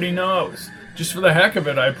 Nobody knows. Just for the heck of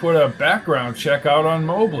it, I put a background check out on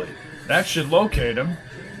Mobley. That should locate him.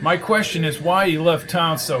 My question is why he left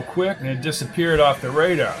town so quick and had disappeared off the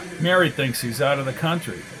radar. Mary thinks he's out of the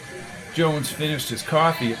country. Jones finished his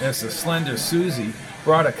coffee as the slender Susie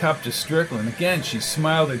brought a cup to Strickland. Again, she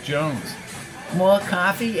smiled at Jones. More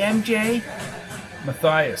coffee, MJ?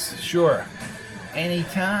 Matthias, sure.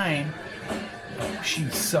 Anytime. Oh,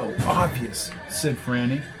 she's so obvious, said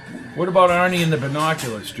Franny. What about Arnie and the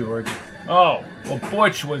binoculars, George? Oh, well,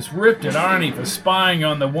 Butch was ripped at Arnie for spying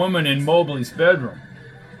on the woman in Mobley's bedroom.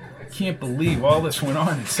 I can't believe all this went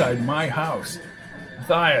on inside my house.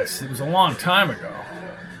 Matthias, it was a long time ago.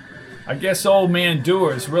 I guess old man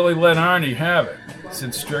Doers really let Arnie have it,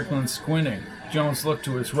 said Strickland, squinting. Jones looked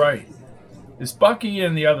to his right. Is Bucky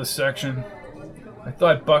in the other section? I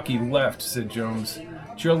thought Bucky left, said Jones.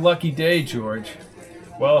 It's your lucky day, George.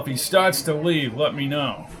 Well, if he starts to leave, let me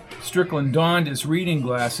know. Strickland donned his reading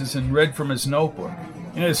glasses and read from his notebook.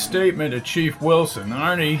 In his statement to Chief Wilson,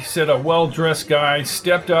 Arnie said a well-dressed guy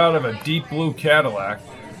stepped out of a deep blue Cadillac.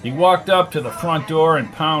 He walked up to the front door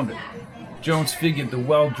and pounded. Jones figured the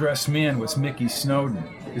well-dressed man was Mickey Snowden.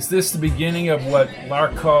 Is this the beginning of what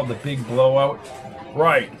Lark called the big blowout?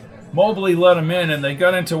 Right. Mobley let him in and they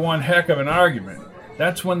got into one heck of an argument.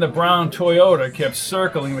 That's when the brown Toyota kept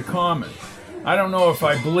circling the common. I don't know if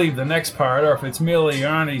I believe the next part or if it's merely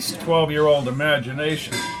Arnie's 12-year-old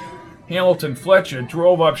imagination. Hamilton Fletcher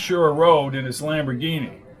drove up Shore Road in his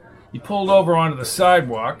Lamborghini. He pulled over onto the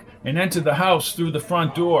sidewalk and entered the house through the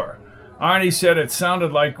front door. Arnie said it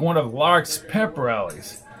sounded like one of Lark's pep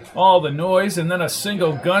rallies. All the noise and then a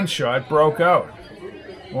single gunshot broke out.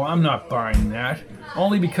 Well, I'm not buying that.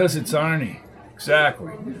 Only because it's Arnie.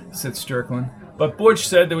 Exactly, said Strickland. But Butch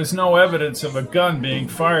said there was no evidence of a gun being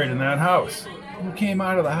fired in that house. Who came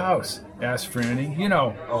out of the house? Asked Franny. You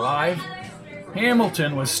know, alive?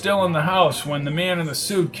 Hamilton was still in the house when the man in the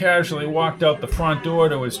suit casually walked out the front door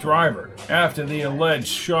to his driver after the alleged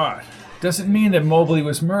shot. Doesn't mean that Mobley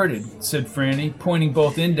was murdered, said Franny, pointing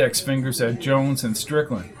both index fingers at Jones and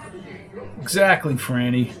Strickland. Exactly,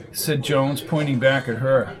 Franny, said Jones, pointing back at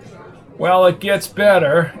her. Well, it gets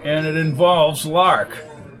better, and it involves Lark.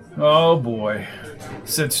 Oh, boy,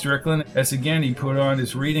 said Strickland, as again he put on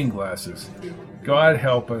his reading glasses. God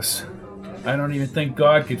help us. I don't even think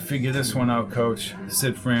God could figure this one out, Coach,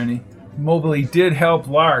 said Franny. Mobley did help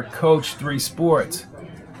Lark coach 3 sports.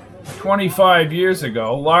 25 years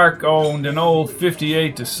ago, Lark owned an old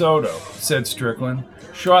 58 DeSoto, said Strickland.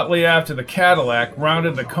 Shortly after the Cadillac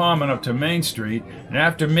rounded the common up to Main Street, and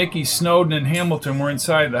after Mickey, Snowden, and Hamilton were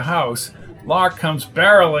inside the house, Lark comes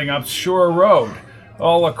barreling up Shore Road,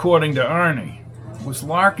 all according to Arnie. Was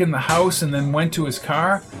Lark in the house and then went to his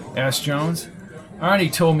car? Asked Jones.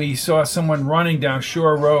 Arnie told me he saw someone running down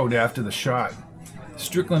Shore Road after the shot.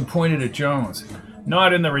 Strickland pointed at Jones.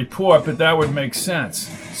 Not in the report, but that would make sense.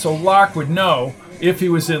 So Lark would know, if he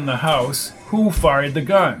was in the house, who fired the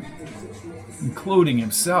gun. Including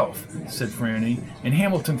himself, said Franny, and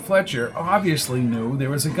Hamilton Fletcher obviously knew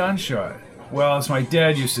there was a gunshot. Well, as my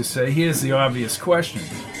dad used to say, here's the obvious question.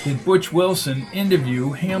 Did Butch Wilson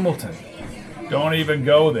interview Hamilton? Don't even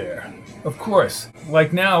go there. Of course.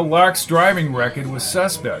 Like now, Lark's driving record was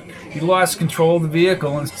suspect. He lost control of the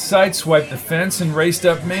vehicle and sideswiped the fence and raced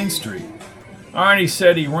up Main Street. Arnie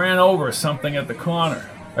said he ran over something at the corner.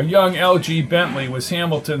 A young L.G. Bentley was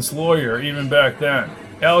Hamilton's lawyer even back then.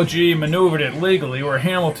 L.G. maneuvered it legally where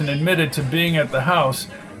Hamilton admitted to being at the house,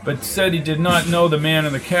 but said he did not know the man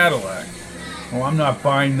in the Cadillac. Well, I'm not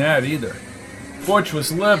buying that either. Butch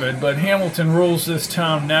was livid, but Hamilton rules this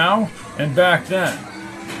town now and back then.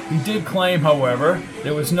 He did claim, however,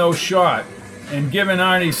 there was no shot, and given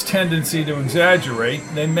Arnie's tendency to exaggerate,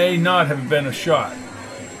 there may not have been a shot.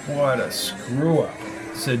 What a screw-up,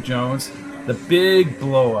 said Jones. The big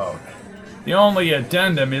blowout. The only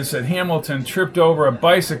addendum is that Hamilton tripped over a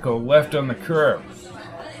bicycle left on the curb.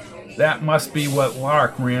 That must be what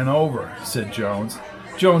Lark ran over, said Jones.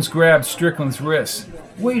 Jones grabbed Strickland's wrist.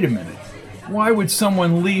 Wait a minute. Why would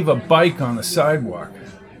someone leave a bike on the sidewalk?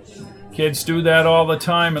 Kids do that all the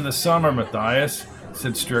time in the summer, Matthias,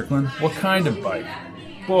 said Strickland. What kind of bike?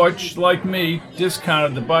 Butch, like me,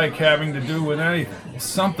 discounted the bike having to do with anything.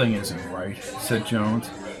 Something isn't right, said Jones.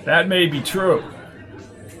 That may be true.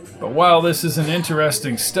 But while this is an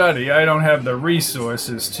interesting study, I don't have the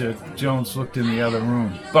resources to... Jones looked in the other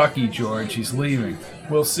room. Bucky, George, he's leaving.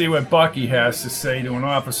 We'll see what Bucky has to say to an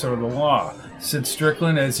officer of the law, said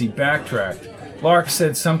Strickland as he backtracked. Lark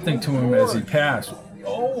said something to him as he passed.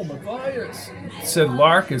 Oh, Matthias, said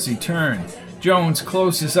Lark as he turned. Jones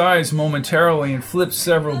closed his eyes momentarily and flipped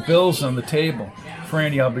several bills on the table.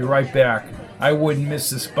 Franny, I'll be right back. I wouldn't miss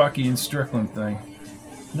this Bucky and Strickland thing.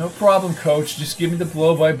 No problem, Coach. Just give me the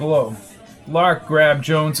blow-by-blow. Lark grabbed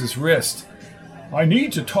Jones's wrist. I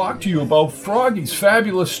need to talk to you about Froggy's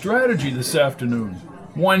fabulous strategy this afternoon.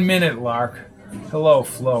 1 minute, Lark. Hello,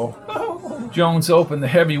 Flo. Jones opened the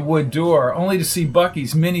heavy wood door, only to see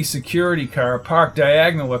Bucky's mini security car parked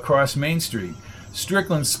diagonal across Main Street.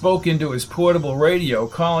 Strickland spoke into his portable radio,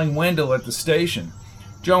 calling Wendell at the station.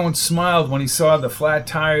 Jones smiled when he saw the flat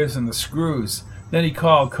tires and the screws. Then he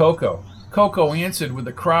called Coco. Coco answered with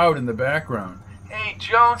the crowd in the background. Hey,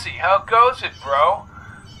 Jonesy, how goes it, bro?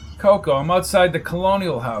 Coco, I'm outside the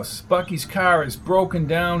Colonial House. Bucky's car is broken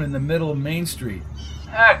down in the middle of Main Street.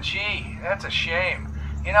 Ah, gee, that's a shame.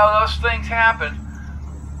 You know, those things happen.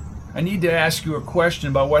 I need to ask you a question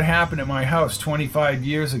about what happened at my house 25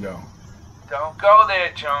 years ago. Don't go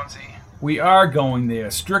there, Jonesy. We are going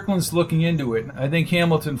there. Strickland's looking into it. I think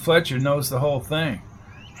Hamilton Fletcher knows the whole thing.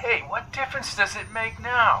 Hey, what difference does it make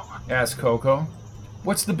now? Asked Coco.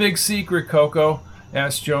 What's the big secret, Coco?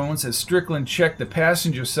 Asked Jones as Strickland checked the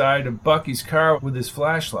passenger side of Bucky's car with his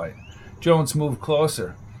flashlight. Jones moved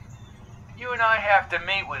closer. You and I have to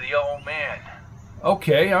meet with the old man.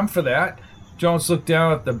 Okay, I'm for that. Jones looked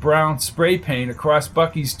down at the brown spray paint across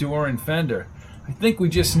Bucky's door and fender. I think we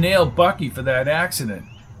just nailed Bucky for that accident.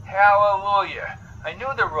 Hallelujah. I knew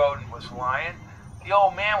the rodent was lying. The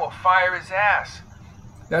old man will fire his ass.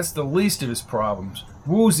 That's the least of his problems.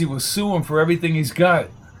 Woozy will sue him for everything he's got.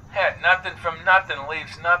 Nothing from nothing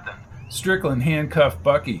leaves nothing. Strickland handcuffed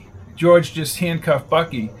Bucky. George just handcuffed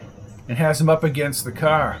Bucky and has him up against the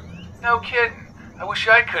car. No kidding. I wish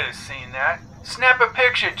I could have seen that. Snap a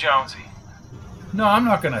picture, Jonesy. No, I'm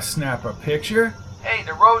not going to snap a picture. Hey,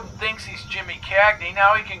 the rodent thinks he's Jimmy Cagney.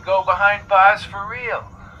 Now he can go behind bars for real.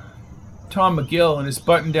 Tom McGill, in his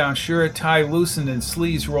button-down shirt, tie loosened and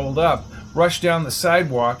sleeves rolled up, rushed down the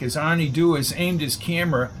sidewalk as Arnie Dewars aimed his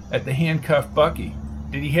camera at the handcuffed Bucky.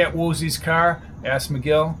 Did he hit Woozy's car? Asked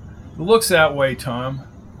McGill. It looks that way, Tom.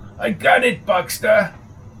 I got it, Buckster.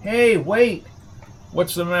 Hey, wait.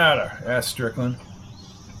 What's the matter? Asked Strickland.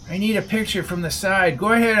 I need a picture from the side.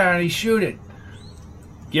 Go ahead, Arnie, shoot it.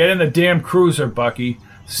 Get in the damn cruiser, Bucky,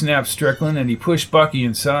 snapped Strickland, and he pushed Bucky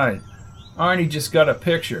inside. Arnie just got a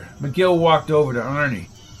picture. McGill walked over to Arnie.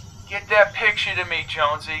 Get that picture to me,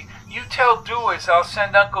 Jonesy. You tell Dewars I'll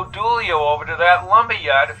send Uncle Dulio over to that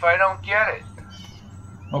lumberyard if I don't get it.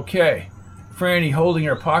 Okay. Franny, holding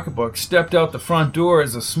her pocketbook, stepped out the front door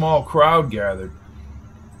as a small crowd gathered.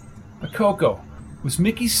 Coco, was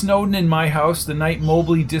Mickey Snowden in my house the night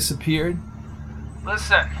Mobley disappeared?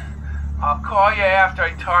 Listen, I'll call you after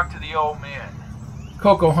I talk to the old man.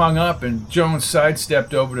 Coco hung up and Jones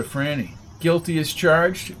sidestepped over to Franny. Guilty as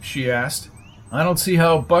charged? She asked. I don't see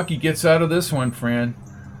how Bucky gets out of this one, Fran.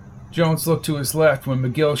 Jones looked to his left when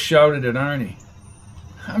McGill shouted at Arnie.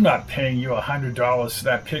 I'm not paying you $100 for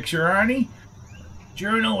that picture, Arnie.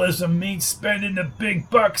 Journalism means spending the big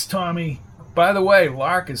bucks, Tommy. By the way,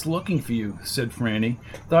 Lark is looking for you, said Franny.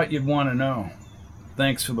 Thought you'd want to know.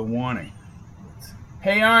 Thanks for the warning.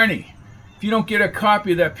 Hey, Arnie. If you don't get a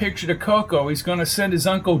copy of that picture to Coco, he's going to send his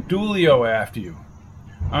Uncle Dulio after you.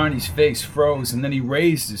 Arnie's face froze, and then he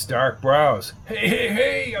raised his dark brows.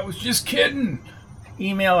 Hey, I was just kidding.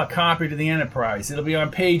 Email a copy to the Enterprise. It'll be on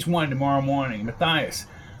page 1 tomorrow morning. Matthias,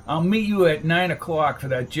 I'll meet you at 9 o'clock for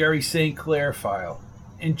that Jerry St. Clair file.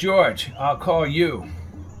 And George, I'll call you.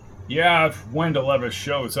 Yeah, if Wendell ever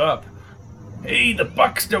shows up. Hey, the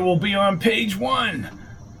Buckster will be on page 1.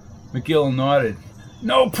 McGill nodded.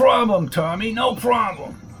 No problem, Tommy, no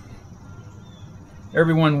problem.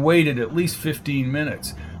 Everyone waited at least 15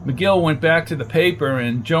 minutes. McGill went back to the paper,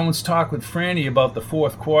 and Jones talked with Franny about the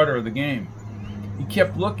fourth quarter of the game. He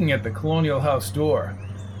kept looking at the Colonial House door.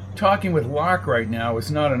 Talking with Lark right now was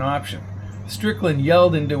not an option. Strickland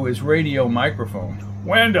yelled into his radio microphone.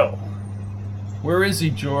 Wendell! Where is he,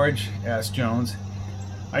 George? Asked Jones.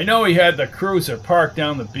 I know he had the cruiser parked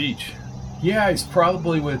down the beach. Yeah, he's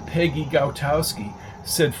probably with Peggy Gautowski,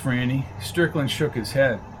 said Franny. Strickland shook his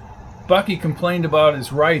head. Bucky complained about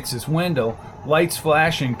his rights as Wendell, lights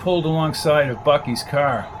flashing, pulled alongside of Bucky's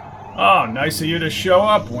car. Oh, nice of you to show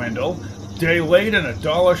up, Wendell. Day late and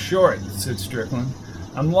 $1 short, said Strickland.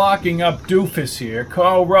 I'm locking up Doofus here.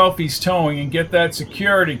 Call Ralphie's Towing and get that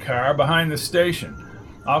security car behind the station.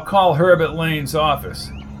 I'll call Herbert Lane's office.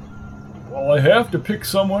 Well, I have to pick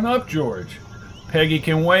someone up, George. Peggy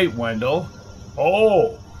can wait, Wendell.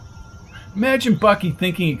 Oh! Imagine Bucky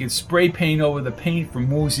thinking he could spray paint over the paint from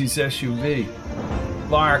Woozy's SUV.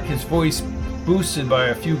 Lark, his voice boosted by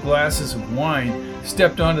a few glasses of wine,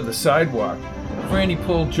 stepped onto the sidewalk. Franny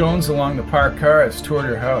pulled Jones along the parked cars toward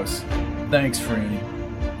her house. Thanks, Franny.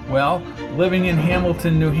 Well, living in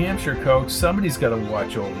Hamilton, New Hampshire, Coach, somebody's got to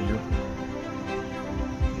watch over you.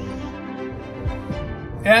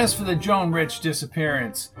 As for the Joan Rich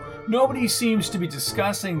disappearance, nobody seems to be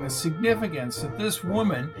discussing the significance that this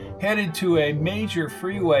woman headed to a major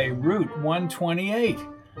freeway, Route 128.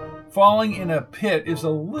 Falling in a pit is a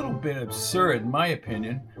little bit absurd, in my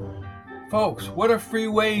opinion. Folks, what are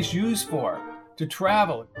freeways used for? To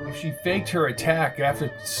travel. If she faked her attack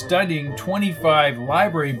after studying 25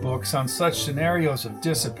 library books on such scenarios of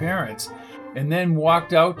disappearance, and then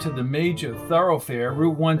walked out to the major thoroughfare,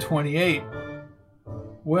 Route 128,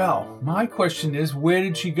 well, my question is, where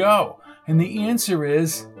did she go? And the answer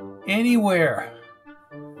is, anywhere.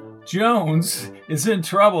 Jones is in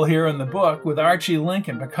trouble here in the book with Archie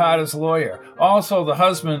Lincoln, Picarda's lawyer, also the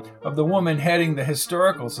husband of the woman heading the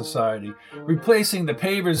Historical Society. Replacing the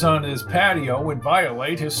pavers on his patio would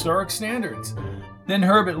violate historic standards. Then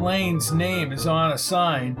Herbert Lane's name is on a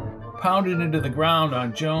sign pounded into the ground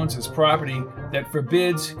on Jones's property that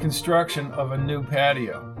forbids construction of a new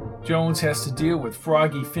patio. Jones has to deal with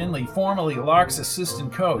Froggy Finley, formerly Lark's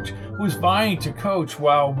assistant coach, who's vying to coach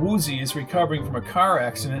while Woozy is recovering from a car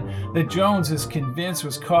accident that Jones is convinced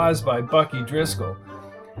was caused by Bucky Driscoll.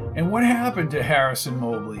 And what happened to Harrison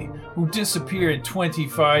Mobley, who disappeared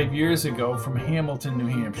 25 years ago from Hamilton, New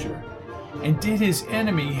Hampshire? And did his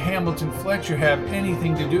enemy, Hamilton Fletcher, have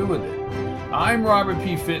anything to do with it? I'm Robert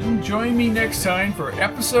P. Fitton. Join me next time for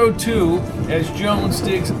Episode 2 as Jones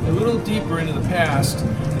digs a little deeper into the past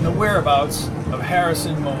and the whereabouts of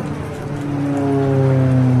Harrison Mobley.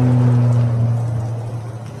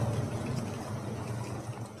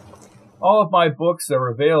 All of my books are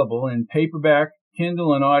available in paperback,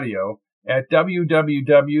 Kindle, and audio at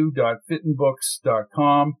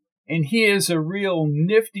www.fittonbooks.com. And here's a real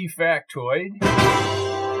nifty factoid.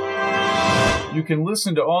 You can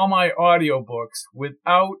listen to all my audiobooks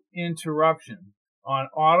without interruption on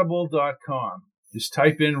audible.com. Just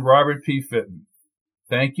type in Robert P. Fitton.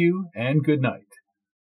 Thank you and good night.